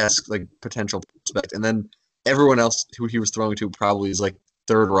first-round-esque like potential prospect. And then everyone else who he was throwing to probably is like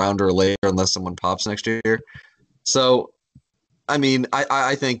third rounder or later unless someone pops next year. So, I mean,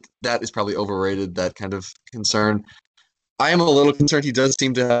 I think that is probably overrated, that kind of concern. I am a little concerned. He does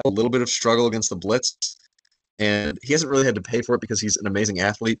seem to have a little bit of struggle against the blitz, and he hasn't really had to pay for it because he's an amazing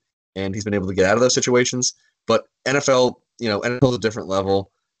athlete and he's been able to get out of those situations. But NFL, NFL is a different level.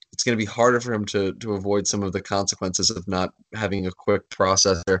 It's going to be harder for him to avoid some of the consequences of not having a quick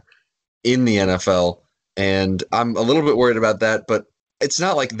processor in the NFL. And I'm a little bit worried about that, but it's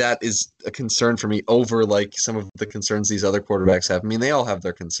not like that is a concern for me over like some of the concerns these other quarterbacks have. I mean, they all have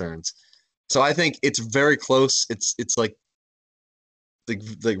their concerns. So I think it's very close. It's like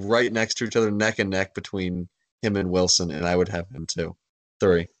right next to each other, neck and neck between him and Wilson, and I would have him too.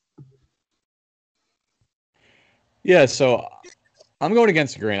 3. Yeah, so I'm going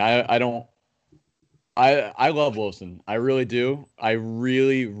against the grain. I love Wilson. I really do. I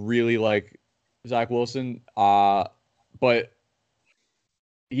really, really like Zach Wilson. But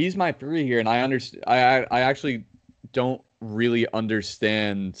he's my 3 here, and I understand. I actually don't really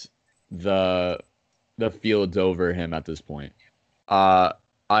understand the Fields over him at this point.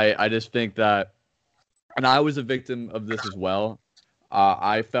 I just think that, and I was a victim of this as well.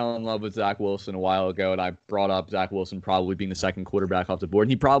 I fell in love with Zach Wilson a while ago, and I brought up Zach Wilson probably being the second quarterback off the board,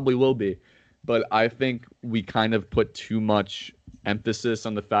 and he probably will be. But I think we kind of put too much emphasis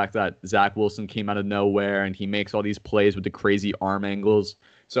on the fact that Zach Wilson came out of nowhere, and he makes all these plays with the crazy arm angles.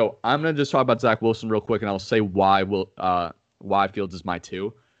 So I'm going to just talk about Zach Wilson real quick, and I'll say why Fields is my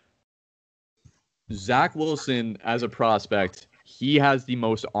 2. Zach Wilson, as a prospect, he has the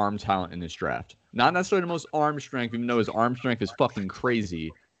most arm talent in this draft. Not necessarily the most arm strength, even though his arm strength is fucking crazy.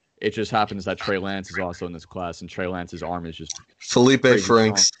 It just happens that Trey Lance is also in this class, and Trey Lance's arm is just Felipe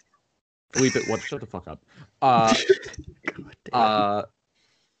Franks. Felipe, what? Shut the fuck up.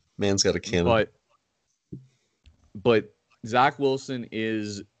 Man's got a cannon. But Zach Wilson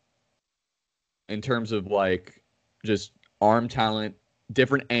is, in terms of like just arm talent,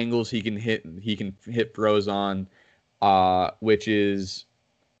 different angles he can hit throws on, which is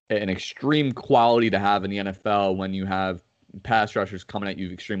an extreme quality to have in the NFL when you have pass rushers coming at you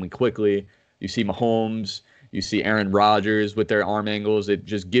extremely quickly. You see Mahomes, you see Aaron Rodgers with their arm angles. It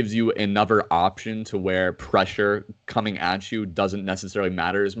just gives you another option to where pressure coming at you doesn't necessarily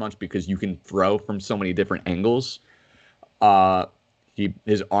matter as much because you can throw from so many different angles.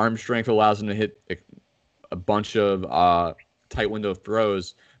 His arm strength allows him to hit a bunch of tight window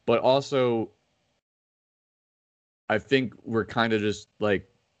throws, but also I think we're kind of just like,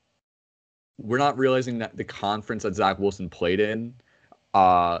 we're not realizing that the conference that Zach Wilson played in,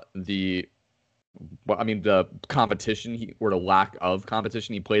 the competition or the lack of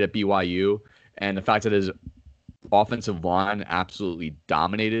competition he played at BYU, and the fact that his offensive line absolutely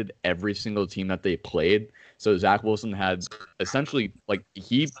dominated every single team that they played. So Zach Wilson had essentially like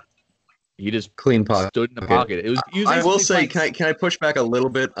he just clean pocket. Stood in the pocket. I will say, can I push back a little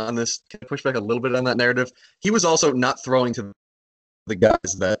bit on this? Can I push back a little bit on that narrative? He was also not throwing to the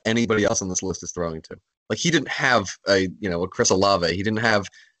guys that anybody else on this list is throwing to. Like he didn't have a Chris Olave. He didn't have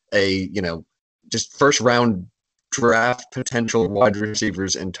a just first round draft potential wide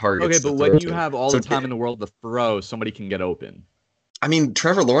receivers and targets. Okay, but when you have all the time in the world to throw, somebody can get open. I mean,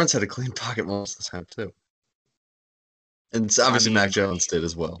 Trevor Lawrence had a clean pocket most of the time too. And obviously Mac Jones did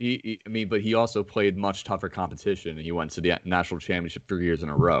as well. But he also played much tougher competition, and he went to the national championship 3 years in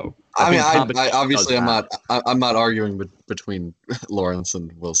a row. I'm not arguing between Lawrence and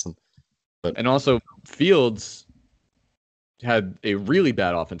Wilson, but and also Fields had a really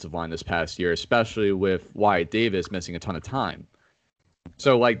bad offensive line this past year, especially with Wyatt Davis missing a ton of time.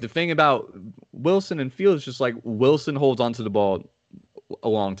 So, like, the thing about Wilson and Fields, just like Wilson holds onto the ball a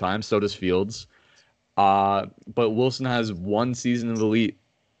long time, so does Fields. But Wilson has 1 season of elite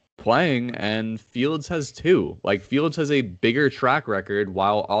playing, and Fields has 2. Like, Fields has a bigger track record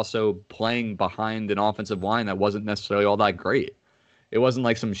while also playing behind an offensive line that wasn't necessarily all that great. It wasn't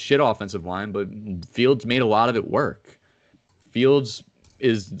like some shit offensive line, but Fields made a lot of it work. Fields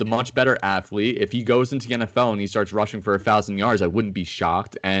is the much better athlete. If he goes into the NFL and he starts rushing for 1,000 yards, I wouldn't be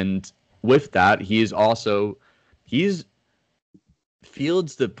shocked. And with that, he's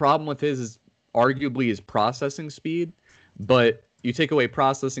Fields, the problem with his is arguably his processing speed, but you take away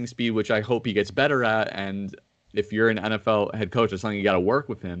processing speed, which I hope he gets better at, and if you're an NFL head coach, it's something you got to work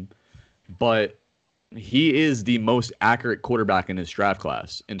with him. But he is the most accurate quarterback in his draft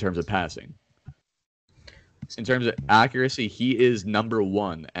class in terms of passing. In terms of accuracy, he is number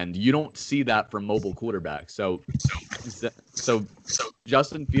 1, and you don't see that from mobile quarterbacks. So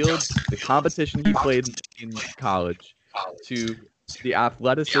Justin Fields, the competition he played in college, to the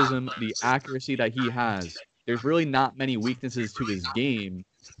athleticism, the accuracy that he has, there's really not many weaknesses to his game.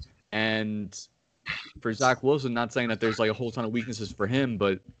 And for Zach Wilson, not saying that there's like a whole ton of weaknesses for him,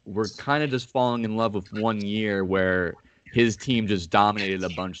 but we're kind of just falling in love with 1 year where his team just dominated a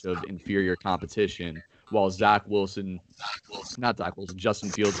bunch of inferior competition, while Justin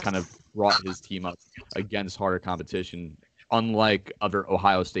Fields kind of brought his team up against harder competition, unlike other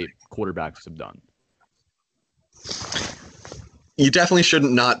Ohio State quarterbacks have done. You definitely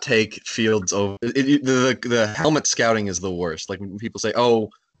shouldn't not take Fields over. The helmet scouting is the worst. Like when people say, "Oh,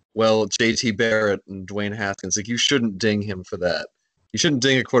 well, JT Barrett and Dwayne Haskins," like you shouldn't ding him for that. You shouldn't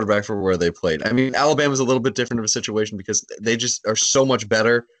ding a quarterback for where they played. I mean, Alabama's a little bit different of a situation because they just are so much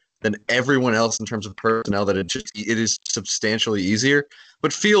better than everyone else in terms of personnel that it is substantially easier.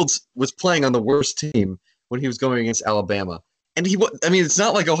 But Fields was playing on the worst team when he was going against Alabama. And it's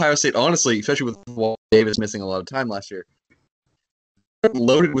not like Ohio State, honestly, especially with Walt Davis missing a lot of time last year,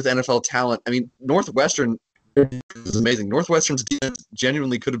 loaded with NFL talent. I mean, Northwestern is amazing. Northwestern's defense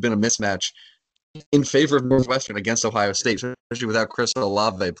genuinely could have been a mismatch in favor of Northwestern against Ohio State, especially without Chris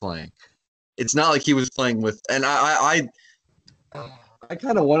Olave playing. It's not like he was playing with, and I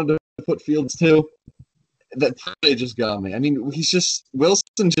kind of wanted to put Fields too. That play just got me. I mean, he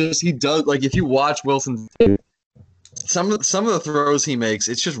does, like, if you watch Wilson, some of the throws he makes,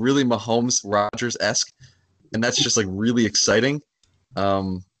 it's just really Mahomes Rodgers-esque, and that's just like really exciting.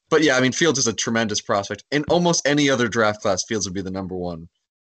 But yeah, I mean, Fields is a tremendous prospect. In almost any other draft class, Fields would be the number one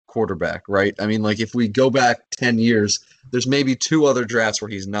quarterback, right? I mean, like if we go back 10 years, there's maybe 2 other drafts where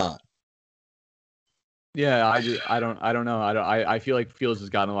he's not. Yeah, I don't know. I feel like Fields has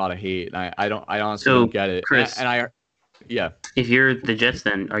gotten a lot of hate, and I honestly don't get it. Chris, yeah. If you're the Jets,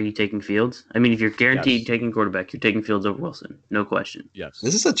 then are you taking Fields? I mean, if you're guaranteed taking quarterback, you're taking Fields over Wilson, no question. Yes.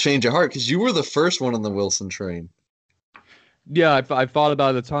 This is a change of heart because you were the first one on the Wilson train. Yeah, I've thought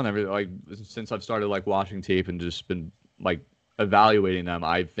about it a ton. Since I've started watching tape and just been evaluating them,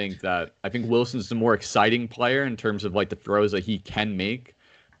 I think Wilson's the more exciting player in terms of the throws that he can make.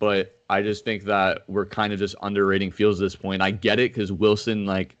 But I just think that we're kind of just underrating Fields at this point. I get it because Wilson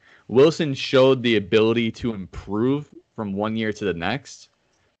showed the ability to improve from one year to the next.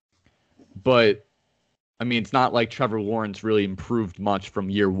 But I mean, it's not like Trevor Lawrence really improved much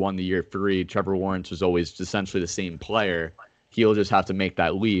from year 1 to year 3. Trevor Lawrence was always essentially the same player. He'll just have to make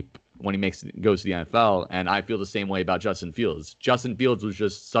that leap when he goes to the NFL. And I feel the same way about Justin Fields. Justin Fields was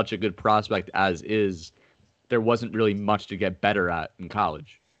just such a good prospect as is. There wasn't really much to get better at in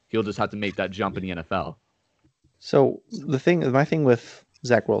college. He'll just have to make that jump in the NFL. So my thing with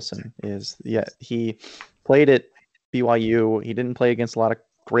Zach Wilson is, yeah, he played at BYU. He didn't play against a lot of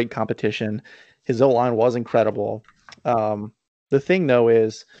great competition. His O-line was incredible. The thing, though,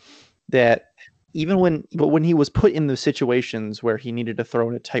 is that even when he was put in the situations where he needed to throw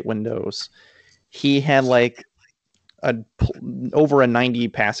into tight windows, he had over a 90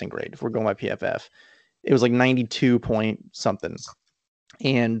 passing grade. If we're going by PFF, it was 92 point something.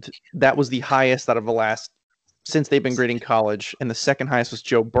 And that was the highest out of the last since they've been grading college. And the second highest was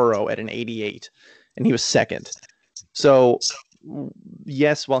Joe Burrow at an 88, and he was second. So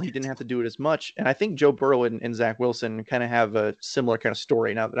yes, while he didn't have to do it as much, and I think Joe Burrow and Zach Wilson kind of have a similar kind of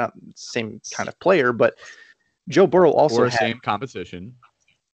story. Now, they're not the same kind of player, but Joe Burrow also had same competition.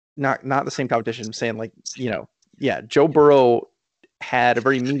 Not the same competition. I'm saying Joe Burrow had a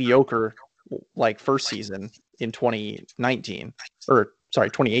very mediocre first season in 2018,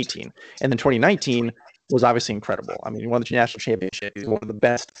 and then 2019 was obviously incredible. I mean, he won the national championship. He's one of the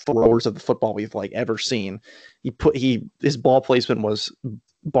best throwers of the football we've ever seen. His ball placement was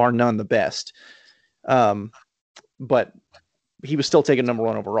bar none the best. But he was still taken number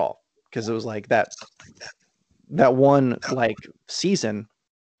 1 overall because it was that one season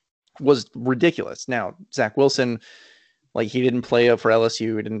was ridiculous. Now, Zach Wilson, he didn't play for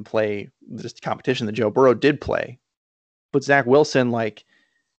LSU. He didn't play this competition that Joe Burrow did play. But Zach Wilson, when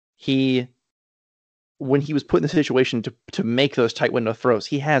he was put in the situation to make those tight window throws,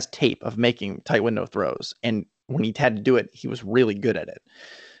 he has tape of making tight window throws. And when he had to do it, he was really good at it.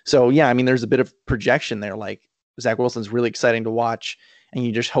 So, yeah, I mean, there's a bit of projection there. Zach Wilson's really exciting to watch. And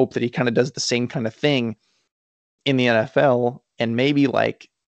you just hope that he kind of does the same kind of thing in the NFL. And maybe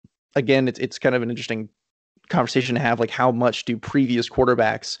again, it's kind of an interesting conversation to have. How much do previous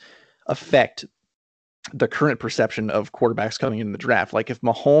quarterbacks affect the current perception of quarterbacks coming in the draft? If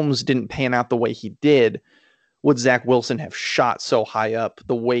Mahomes didn't pan out the way he did, would Zach Wilson have shot so high up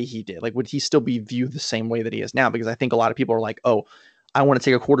the way he did? Would he still be viewed the same way that he is now? Because I think a lot of people are oh, I want to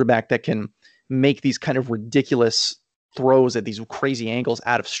take a quarterback that can make these kind of ridiculous throws at these crazy angles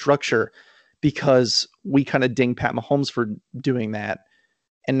out of structure, because we kind of ding Pat Mahomes for doing that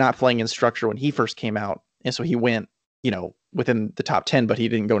and not playing in structure when he first came out. And so he went, within the top 10, but he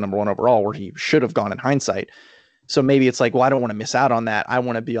didn't go number 1 overall where he should have gone in hindsight. So maybe it's well, I don't want to miss out on that. I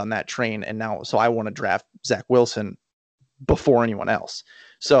want to be on that train. And now, so I want to draft Zach Wilson before anyone else.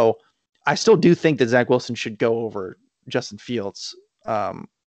 So I still do think that Zach Wilson should go over Justin Fields,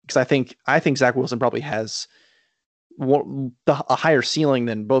 because I think Zach Wilson probably has a higher ceiling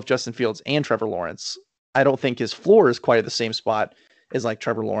than both Justin Fields and Trevor Lawrence. I don't think his floor is quite at the same spot as like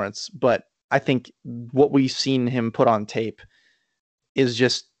Trevor Lawrence, but I think what we've seen him put on tape is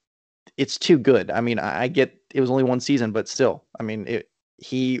just, it's too good. I mean, I get it was only one season, but still, I mean,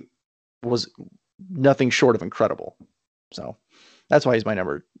 he was nothing short of incredible. So that's why he's my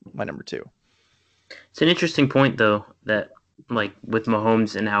number 2. It's an interesting point, though, that like with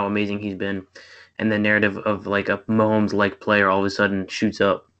Mahomes and how amazing he's been, and the narrative of like a Mahomes-like player all of a sudden shoots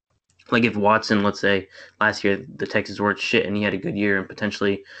up. Like if Watson, let's say last year the Texans were shit and he had a good year and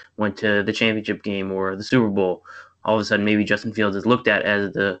potentially went to the championship game or the Super Bowl, all of a sudden maybe Justin Fields is looked at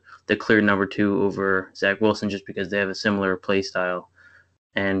as the clear number 2 over Zach Wilson just because they have a similar play style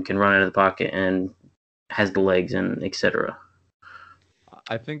and can run out of the pocket and has the legs and etc.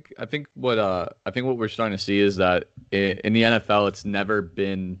 I think what we're starting to see is that in the NFL, it's never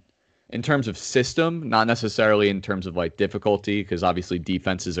been, in terms of system, not necessarily in terms of like difficulty, because obviously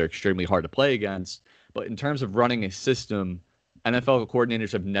defenses are extremely hard to play against. But in terms of running a system, NFL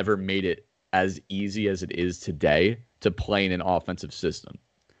coordinators have never made it as easy as it is today to play in an offensive system.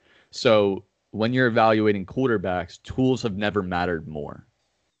 So when you're evaluating quarterbacks, tools have never mattered more.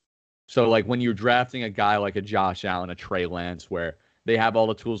 So like when you're drafting a guy like a Josh Allen, a Trey Lance, where they have all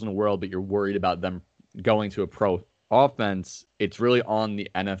the tools in the world, but you're worried about them going to a pro offense, it's really on the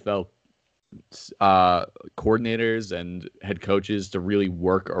NFL coordinators and head coaches to really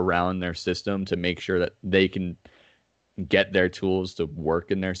work around their system to make sure that they can get their tools to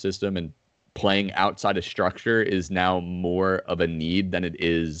work in their system. And playing outside of structure is now more of a need than it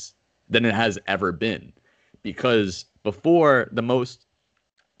has ever been, because before the most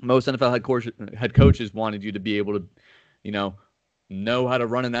NFL head coaches wanted you to be able to, know how to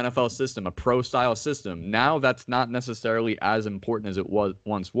run an NFL system, a pro style system. Now that's not necessarily as important as it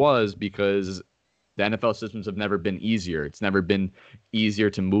once was, because the NFL systems have never been easier. It's never been easier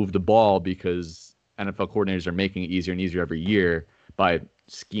to move the ball because NFL coordinators are making it easier and easier every year by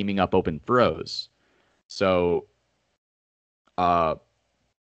scheming up open throws. So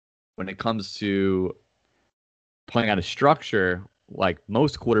when it comes to playing out of structure, like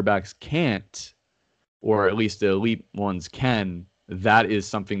most quarterbacks can't, or at least the elite ones can, that is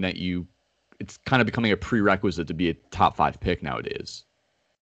something that it's kind of becoming a prerequisite to be a top 5 pick nowadays.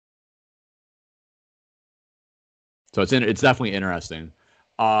 So it's definitely interesting.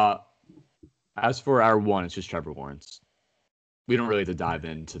 As for our 1, it's just Trevor Lawrence. We don't really have to dive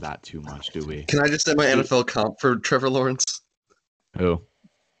into that too much, do we? Can I just say my NFL comp for Trevor Lawrence? Who?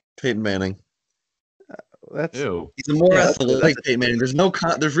 Peyton Manning. Ew. He's a more athletic Peyton Manning.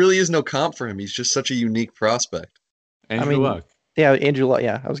 There really is no comp for him. He's just such a unique prospect. Andrew Luck. Yeah, Andrew Luck.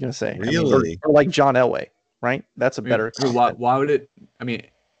 Yeah, I was gonna say. Really? Or like John Elway, right? That's a better. Why would it? I mean,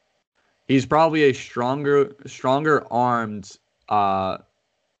 he's probably a stronger armed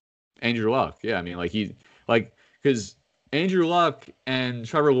Andrew Luck. Yeah, I mean, because Andrew Luck and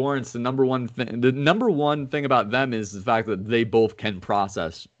Trevor Lawrence, the number one thing about them is the fact that they both can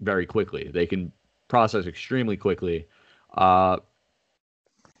process very quickly. They can process extremely quickly. I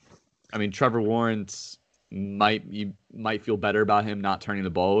mean, Trevor Lawrence you might feel better about him not turning the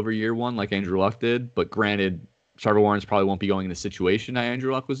ball over year 1 like Andrew Luck did, but granted, Trevor Lawrence probably won't be going in the situation that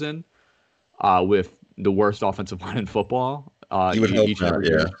Andrew Luck was in, with the worst offensive line in football. You would hope not,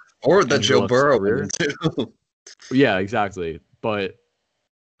 yeah. Or that Joe Burrow would too. Yeah, exactly. But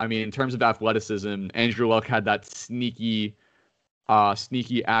I mean, in terms of athleticism, Andrew Luck had that sneaky,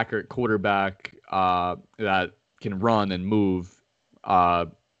 accurate quarterback that can run and move.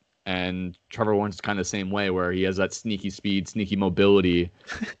 And Trevor Lawrence is kind of the same way, where he has that sneaky speed, sneaky mobility,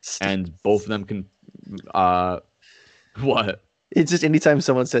 and both of them can. What? It's just anytime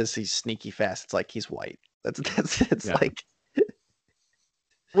someone says he's sneaky fast, it's like he's white. It's yeah. Like.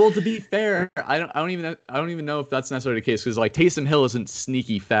 Well, to be fair, I don't even know if that's necessarily the case, because like Taysom Hill isn't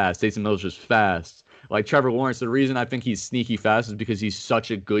sneaky fast. Taysom Hill's just fast. Like Trevor Lawrence, the reason I think he's sneaky fast is because he's such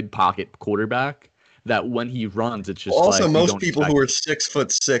a good pocket quarterback that when he runs, it's just also like, most people who are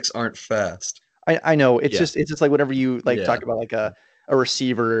 6'6" aren't fast. I know it's just like whenever you talk about like a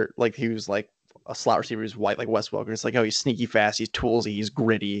receiver like who's like a slot receiver who's white like Wes Welker, it's like, oh, he's sneaky fast, he's toolsy, he's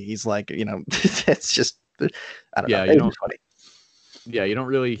gritty, he's like, it's just I don't know. You don't. Funny. Yeah, you don't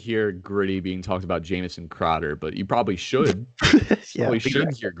really hear gritty being talked about Jamison Crowder, but you probably should. Yeah,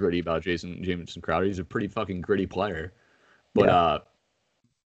 should hear gritty about Jamison Crowder. He's a pretty fucking gritty player. But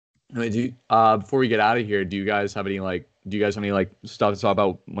before we get out of here, do you guys have any stuff to talk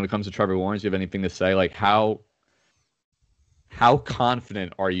about when it comes to Trevor Lawrence? Do you have anything to say? Like how how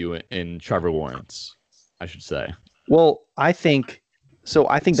confident are you in Trevor Lawrence? I should say. Well, I think so.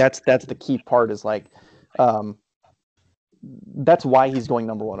 I think that's the key part is like, that's why he's going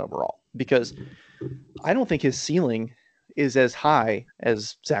number one overall, because I don't think his ceiling is as high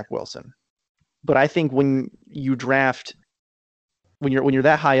as Zach Wilson. But I think when you draft, when you're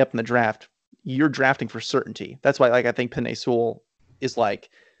that high up in the draft, you're drafting for certainty. That's why, like, I think Penei Sewell is like,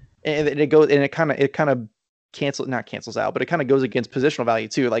 and it goes, and it kind of cancels out, but it kind of goes against positional value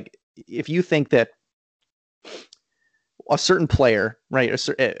too. Like, if you think that a certain player, right,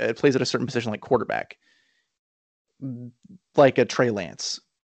 plays at a certain position like quarterback, like a Trey Lance,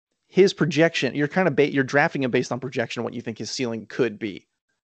 his projection, you're you're drafting him based on projection, what you think his ceiling could be.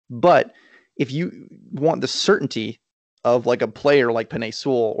 But if you want the certainty of like a player like Penei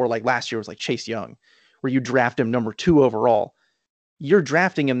Sewell, or like last year was like Chase Young, where you draft him number 2 overall, you're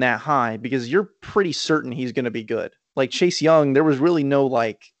drafting him that high because you're pretty certain he's going to be good. Like Chase Young, there was really no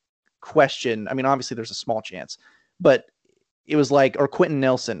like question. I mean, obviously there's a small chance, but it was like, or Quentin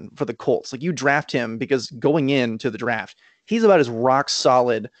Nelson for the Colts. Like, you draft him because going into the draft, he's about as rock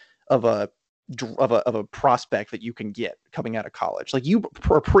solid of a prospect that you can get coming out of college. Like, you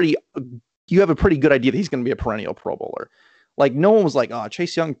have a pretty good idea that he's going to be a perennial Pro Bowler. Like, no one was like, oh,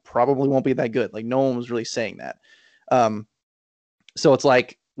 Chase Young probably won't be that good. Like, no one was really saying that. So it's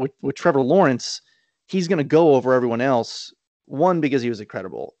like with Trevor Lawrence, he's going to go over everyone else. One, because he was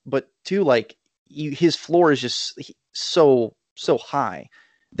incredible, but two, like, his floor is just so high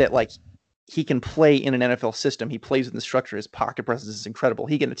that like he can play in an NFL system. He plays in the structure. His pocket presence is incredible.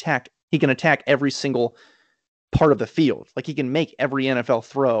 He can attack every single part of the field. Like, he can make every NFL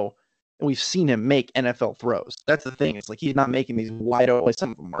throw, and we've seen him make NFL throws. That's the thing. It's like, he's not making these wide open,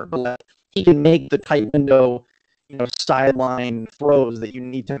 some of them are, but he can make the tight window, sideline throws that you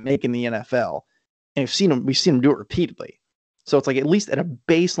need to make in the NFL. And we've seen him do it repeatedly. So it's like, at least at a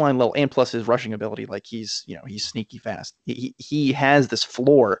baseline level, and plus his rushing ability, like he's sneaky fast. He has this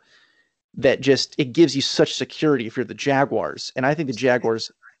floor that just, it gives you such security if you're the Jaguars. And I think the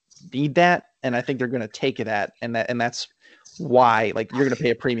Jaguars need that, and I think they're going to take that, and that's why, like, you're going to pay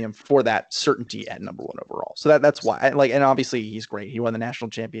a premium for that certainty at number 1 overall. So that's why, like, and obviously he's great. He won the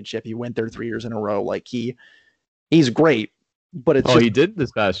national championship. He went there 3 years in a row. Like, he's great, but it's he did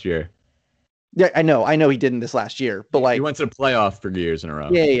this past year. Yeah, I know he didn't this last year, but like, he went to the playoff for years in a row.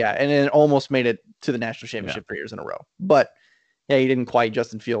 Yeah, and then almost made it to the national championship for years in a row. But yeah, he didn't quite.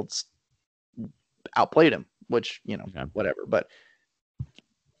 Justin Fields outplayed him, which whatever. But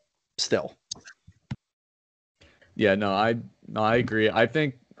still, yeah, no, I agree. I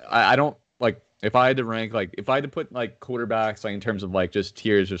think I don't like, if I had to rank, like, if I had to put like quarterbacks, like, in terms of like just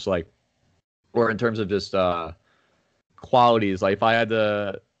tiers, just like, or in terms of just qualities, like, if I had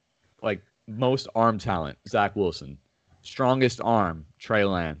to, like, most arm talent, Zach Wilson. Strongest arm, Trey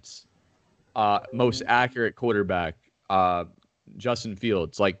Lance. Most accurate quarterback, Justin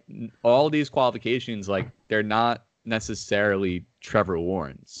Fields. Like, all these qualifications, like, they're not necessarily Trevor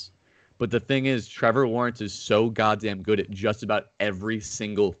Lawrence. But the thing is, Trevor Lawrence is so goddamn good at just about every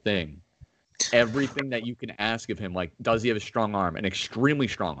single thing. Everything that you can ask of him. Like, does he have a strong arm? An extremely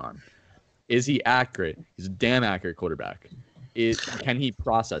strong arm. Is he accurate? He's a damn accurate quarterback. Can he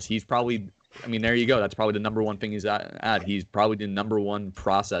process? He's probably, I mean, there you go. That's probably the number one thing he's at. He's probably the number one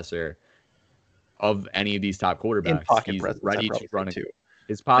processor of any of these top quarterbacks. He's ready to run it.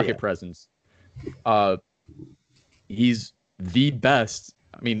 His pocket presence. He's the best.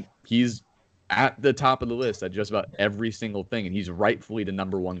 I mean, he's at the top of the list at just about every single thing, and he's rightfully the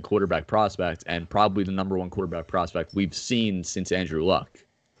number 1 quarterback prospect, and probably the number 1 quarterback prospect we've seen since Andrew Luck.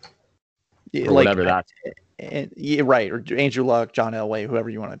 Or whatever that's. Yeah, right, or Andrew Luck, John Elway, whoever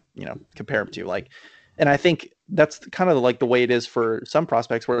you want to compare him to. Like, and I think that's kind of like the way it is for some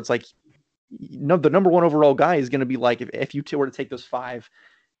prospects, where it's like, the number 1 overall guy is going to be like, if you were to take those 5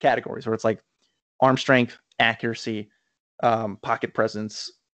 categories, where it's like arm strength, accuracy, pocket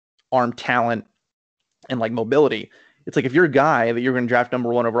presence, arm talent, and like mobility. It's like, if you're a guy that you're going to draft number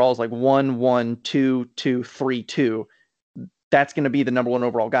 1 overall is like 1, 1, 2, 2, 3, 2, that's going to be the number 1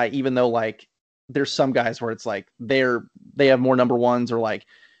 overall guy, even though like there's some guys where it's like they have more number 1s,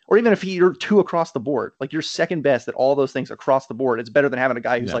 or even if you're 2 across the board, like you're second best at all those things across the board, it's better than having a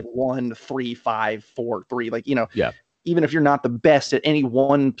guy who's like 1, 3, 5, 4, 3. Like, even if you're not the best at any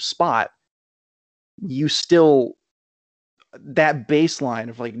one spot, you still, that baseline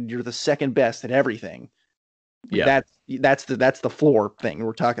of like, you're the second best at everything. Yeah. That's the floor thing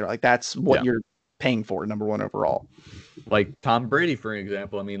we're talking about. Like, that's what you're paying for, number 1 overall. Like Tom Brady, for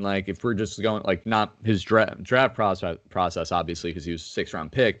example. I mean, like, if we're just going, like, not his draft process, obviously, because he was a 6th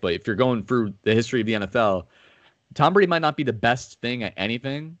round pick, but if you're going through the history of the NFL, Tom Brady might not be the best thing at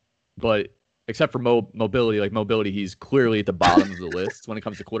anything, but except for mobility, like mobility, he's clearly at the bottom of the list when it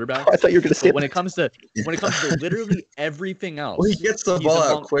comes to quarterbacks. I thought you were going to say But when it comes to literally everything else, Well, he gets the he's ball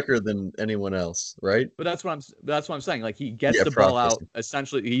out among- quicker than anyone else, right? But that's what I'm saying. Like he gets Yeah, the ball out. processing.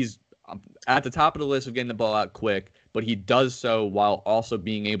 Essentially, he's at the top of the list of getting the ball out quick, but he does so while also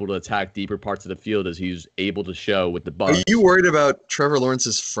being able to attack deeper parts of the field as he's able to show with the Are Bucs. you worried about Trevor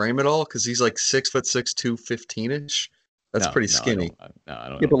Lawrence's frame at all? Because he's like 6'6", 215-ish. That's pretty skinny. I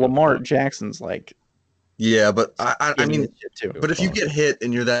don't Yeah, but know. Lamar Jackson's like. Yeah, but I mean, shit too. but if you get hit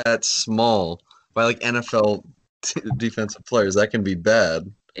and you're that small by like NFL defensive players, that can be bad.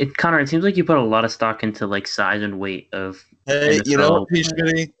 Connor, it seems like you put a lot of stock into like size and weight of. Hey, you know NFL.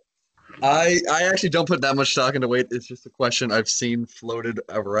 what, P. I actually don't put that much stock into weight. It's just a question I've seen floated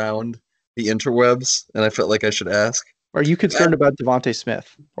around the interwebs, and I felt like I should ask. Are you concerned about Devontae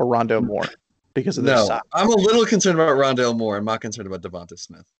Smith or Rondale Moore because of their No, size? I'm a little concerned about Rondale Moore. I'm not concerned about Devonta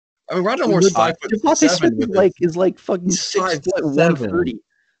Smith. I mean, Rondale Moore's 5'7". Devontae Smith is like fucking He's 6 foot 5'7". 130.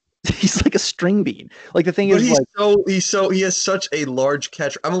 He's like a string bean. Like the thing But is, like, he has such a large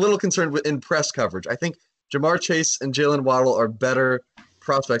catch. I'm a little concerned with in press coverage. I think Jamar Chase and Jalen Waddle are better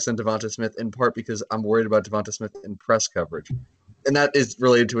prospects than Devonta Smith, in part because I'm worried about Devonta Smith in press coverage, and that is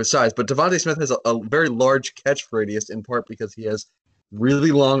related to his size. But Devonta Smith has a very large catch radius, in part because he has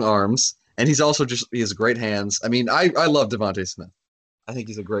really long arms, and he has great hands. I mean, I love Devonta Smith. I think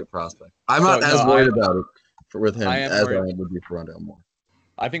he's a great prospect. I'm not as worried about it with him as I would be for Rondale Moore.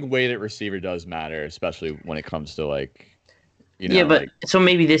 I think weight at receiver does matter, especially when it comes to like, Yeah, but like, so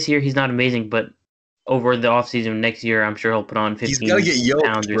maybe this year he's not amazing, but over the offseason next year, I'm sure he'll put on 15 He's got to get yoked,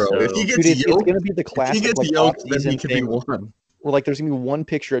 pounds or bro. so. If he dude, gets it's yoked, going to be the classic like, then he off-season could be thing one. where like there's going to be one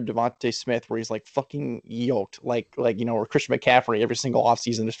picture of Devontae Smith where he's like fucking yoked, like or Christian McCaffrey every single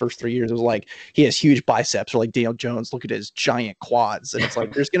offseason his first 3 years. It was like he has huge biceps, or like Daniel Jones, look at his giant quads. And it's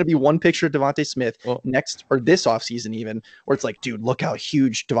like there's going to be one picture of Devontae Smith next or this offseason even where it's like, dude, look how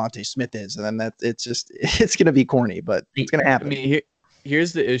huge Devontae Smith is. And then it's going to be corny, but it's going to happen. I mean,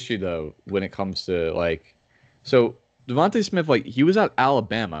 here's the issue though when it comes to like, so Devontae Smith, like he was at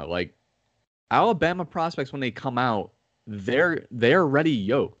Alabama, like Alabama prospects when they come out, they're already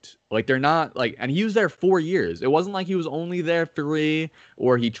yoked. Like they're not like, and he was there 4 years. It wasn't like he was only there 3,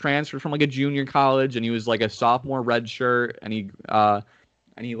 or he transferred from like a junior college and he was like a sophomore red shirt and he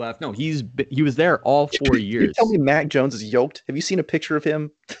left. No, he was there all 4 years. You tell me Mac Jones is yoked? Have you seen a picture of him?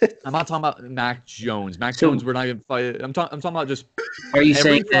 I'm not talking about Mac Jones. Jones, we're not even fight. I'm talking about just. Are you every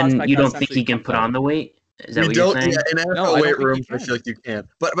saying then prospect you has don't think he essentially can come put out. on the weight? Is that You what you're don't, saying? in NFL No, I don't weight think you rooms, I can. feel like you can.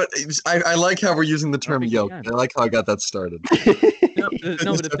 But I like how we're using the term think you yoked. can. I like how I got that started. No, There's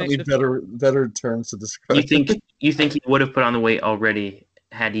but the definitely thing, better terms to describe. You think he would have put on the weight already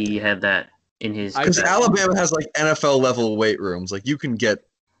had he had that in his? Because I- Alabama has like NFL level weight rooms. Like you can get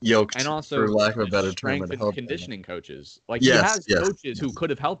yoked, and also for lack of a better term, strength and and help conditioning coaches. Like Yes, he has yes, coaches who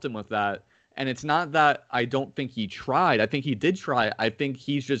could have helped him with that. And it's not that I don't think he tried. I think he did try. I think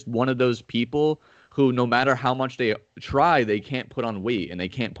he's just one of those people who, no matter how much they try, they can't put on weight and they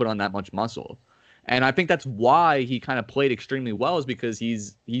can't put on that much muscle. And I think that's why he kind of played extremely well, is because he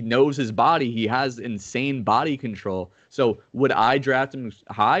knows his body. He has insane body control. So would I draft him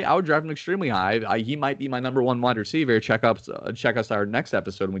high? I would draft him extremely high. He might be my number 1 wide receiver. Check us our next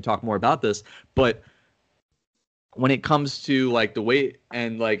episode when we talk more about this. But when it comes to like the weight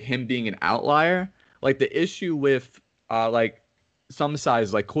and like him being an outlier, like the issue with like some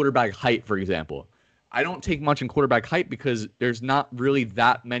size, like quarterback height, for example, I don't take much in quarterback height because there's not really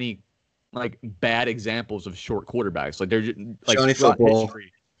that many like bad examples of short quarterbacks. Like they're just, like Johnny throughout Football.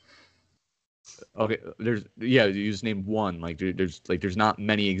 history. Okay, you just named one. Like there's not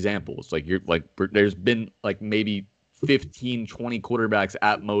many examples. Like there's been like maybe 15, 20 quarterbacks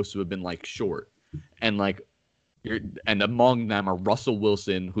at most who have been like short, and like. And among them are Russell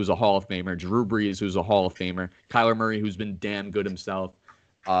Wilson, who's a Hall of Famer, Drew Brees, who's a Hall of Famer, Kyler Murray, who's been damn good himself,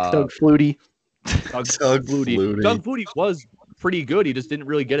 Doug Flutie. Doug Flutie. Flutie. Doug Flutie was pretty good. He just didn't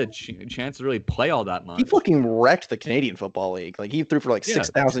really get a chance to really play all that much. He fucking wrecked the Canadian Football League. Like he threw for like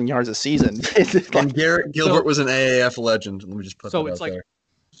 6,000 yards a season. And Garrett Gilbert was an AAF legend. Let me just put that out there.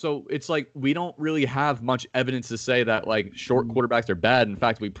 So it's like we don't really have much evidence to say that like short quarterbacks are bad. In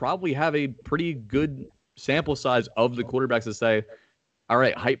fact, we probably have a pretty good sample size of the quarterbacks to say, all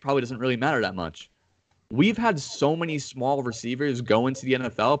right, height probably doesn't really matter that much. We've had so many small receivers go into the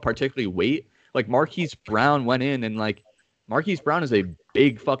NFL, particularly weight. Like Marquise Brown went in, and like Marquise Brown is a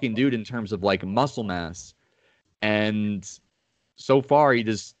big fucking dude in terms of like muscle mass. And so far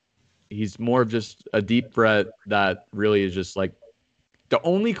he's more of just a deep threat that really is just like the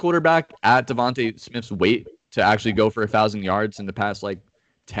only quarterback at Devontae Smith's weight to actually go for 1,000 yards in the past like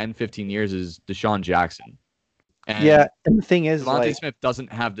 10, 15 years is Deshaun Jackson. And yeah, and the thing is, Devontae like, Smith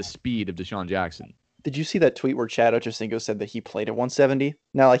doesn't have the speed of Deshaun Jackson. did you see that tweet where Chad Ochocinco said that he played at 170?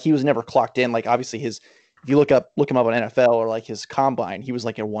 Now, like, he was never clocked in. Like, obviously, if you look him up on NFL or like his combine, he was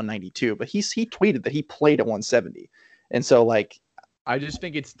like at 192. But he tweeted that he played at 170, and so like, I just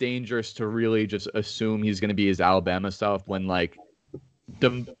think it's dangerous to really just assume he's going to be his Alabama stuff when like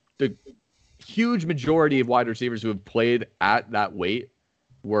the huge majority of wide receivers who have played at that weight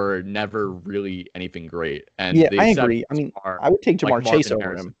were never really anything great. And yeah, I agree. I mean, I would take Jamar like Chase Marvin over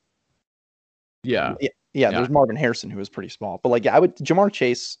Harrison. him. Yeah. Yeah, there's Marvin Harrison who is pretty small, but like, yeah, I would Jamar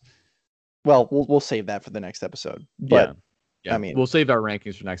Chase. Well, we'll save that for the next episode. But yeah, I mean, we'll save our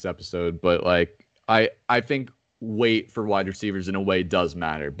rankings for next episode. But like, I think weight for wide receivers in a way does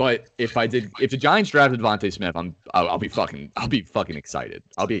matter. But if the Giants drafted Devontae Smith, I'll be fucking excited.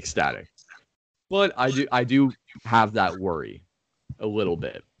 I'll be ecstatic. But I do have that worry a little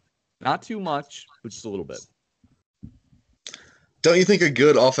bit, not too much, but just a little bit. Don't you think a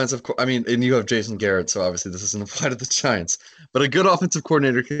good offensive I mean, and you have Jason Garrett, so obviously this doesn't apply to the Giants, but a good offensive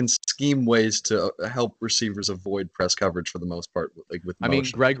coordinator can scheme ways to help receivers avoid press coverage for the most part, like with motion. I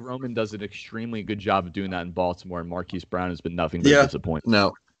mean, Greg Roman does an extremely good job of doing that in Baltimore, and Marquise Brown has been nothing but disappointing.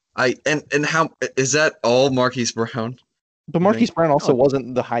 No. And how is that all Marquise Brown? But Marquise Brown also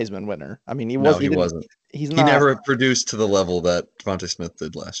wasn't the Heisman winner. I mean, he wasn't. He never produced to the level that Devontae Smith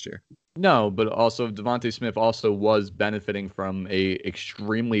did last year. No, but also Devontae Smith also was benefiting from a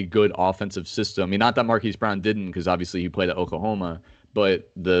extremely good offensive system. I mean, not that Marquise Brown didn't, because obviously he played at Oklahoma,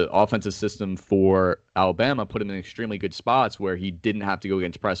 but the offensive system for Alabama put him in extremely good spots where he didn't have to go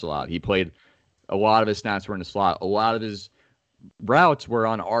against press a lot. He played a lot of his snaps were in the slot. A lot of his routes were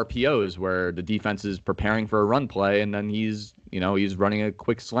on RPOs where the defense is preparing for a run play, and then he's running a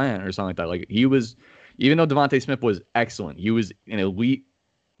quick slant or something like that. Like, he was, even though Devontae Smith was excellent, he was an elite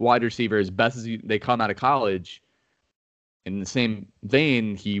wide receiver as best as they come out of college. In the same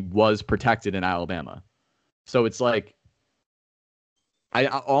vein, he was protected in Alabama. So it's like,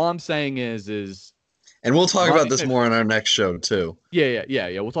 all I'm saying is, and we'll talk about this more on our next show too. Yeah.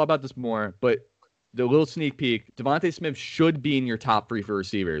 We'll talk about this more, but the little sneak peek, Devontae Smith should be in your top 3 for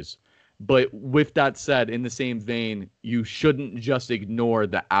receivers. But with that said, in the same vein, you shouldn't just ignore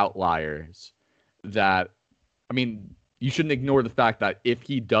the outliers you shouldn't ignore the fact that if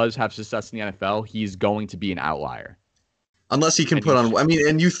he does have success in the NFL, he's going to be an outlier. Unless he can put on,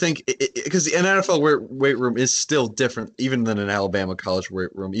 and you think, because the NFL weight room is still different, even than an Alabama college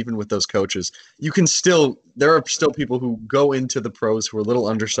weight room, even with those coaches. There are still people who go into the pros who are a little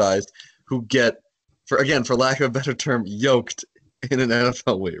undersized, who get, for lack of a better term, yoked in an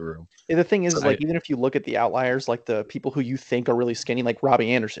NFL weight room. And the thing is, even if you look at the outliers, like the people who you think are really skinny, like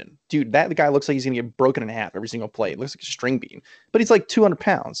Robbie Anderson, dude, the guy looks like he's going to get broken in half every single play. It looks like a string bean, but he's like 200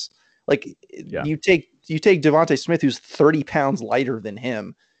 pounds. Like, you take Devontae Smith, who's 30 pounds lighter than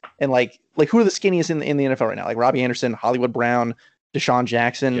him, and like who are the skinniest in the NFL right now? Like Robbie Anderson, Hollywood Brown, Deshaun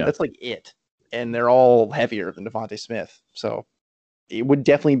Jackson. Yeah. That's like it, and they're all heavier than Devontae Smith. So it would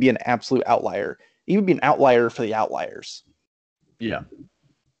definitely be an absolute outlier. It would be an outlier for the outliers. Yeah,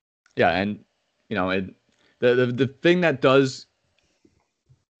 and the thing that does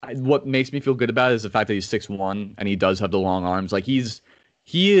what makes me feel good about it is the fact that he's 6'1" and he does have the long arms. Like, he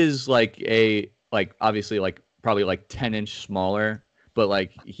is like obviously like probably like 10-inch smaller, but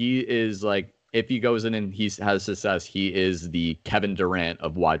like he is like, if he goes in and he has success, he is the Kevin Durant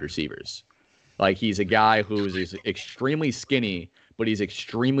of wide receivers. Like, he's a guy who is extremely skinny, but he's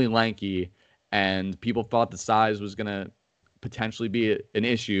extremely lanky, and people thought the size was gonna potentially be an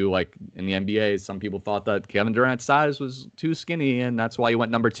issue. Like in the NBA, some people thought that Kevin Durant's size was too skinny, and that's why he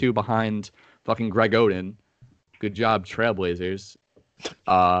went number 2 behind fucking Greg Oden. Good job, Trailblazers.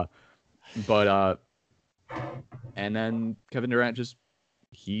 And then Kevin Durant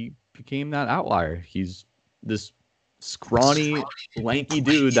he became that outlier. He's this scrawny, lanky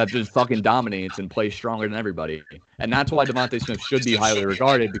dude that just fucking dominates and plays stronger than everybody. And that's why Devontae Smith should be highly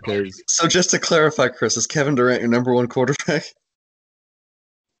regarded, because... So just to clarify, Chris, is Kevin Durant your number 1 quarterback?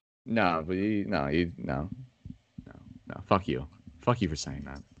 No. Fuck you. Fuck you for saying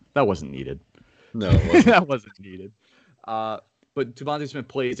that. That wasn't needed. No, it wasn't. That wasn't needed. But Devontae Smith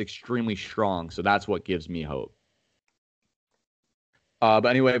plays extremely strong, so that's what gives me hope. But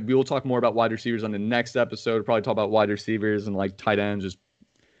anyway, we will talk more about wide receivers on the next episode. We'll probably talk about wide receivers and like tight ends, just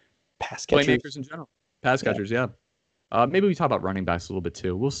pass catchers. Playmakers in general. Pass catchers, yeah. Maybe we talk about running backs a little bit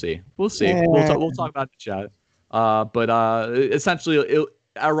too. We'll see. Yeah. We'll talk about the chat. But essentially,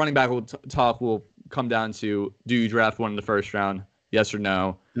 our running back talk will come down to: do you draft one in the first round? Yes or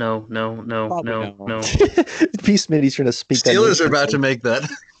no? No. Probably no. P. Smitty's trying to speak. Steelers are about to make that.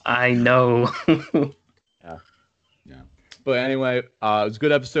 I know. Yeah. But anyway, it was a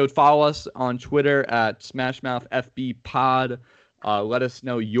good episode. Follow us on Twitter at SmashMouthFBPod. Let us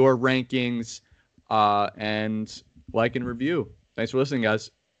know your rankings and like and review. Thanks for listening,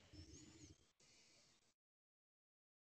 guys.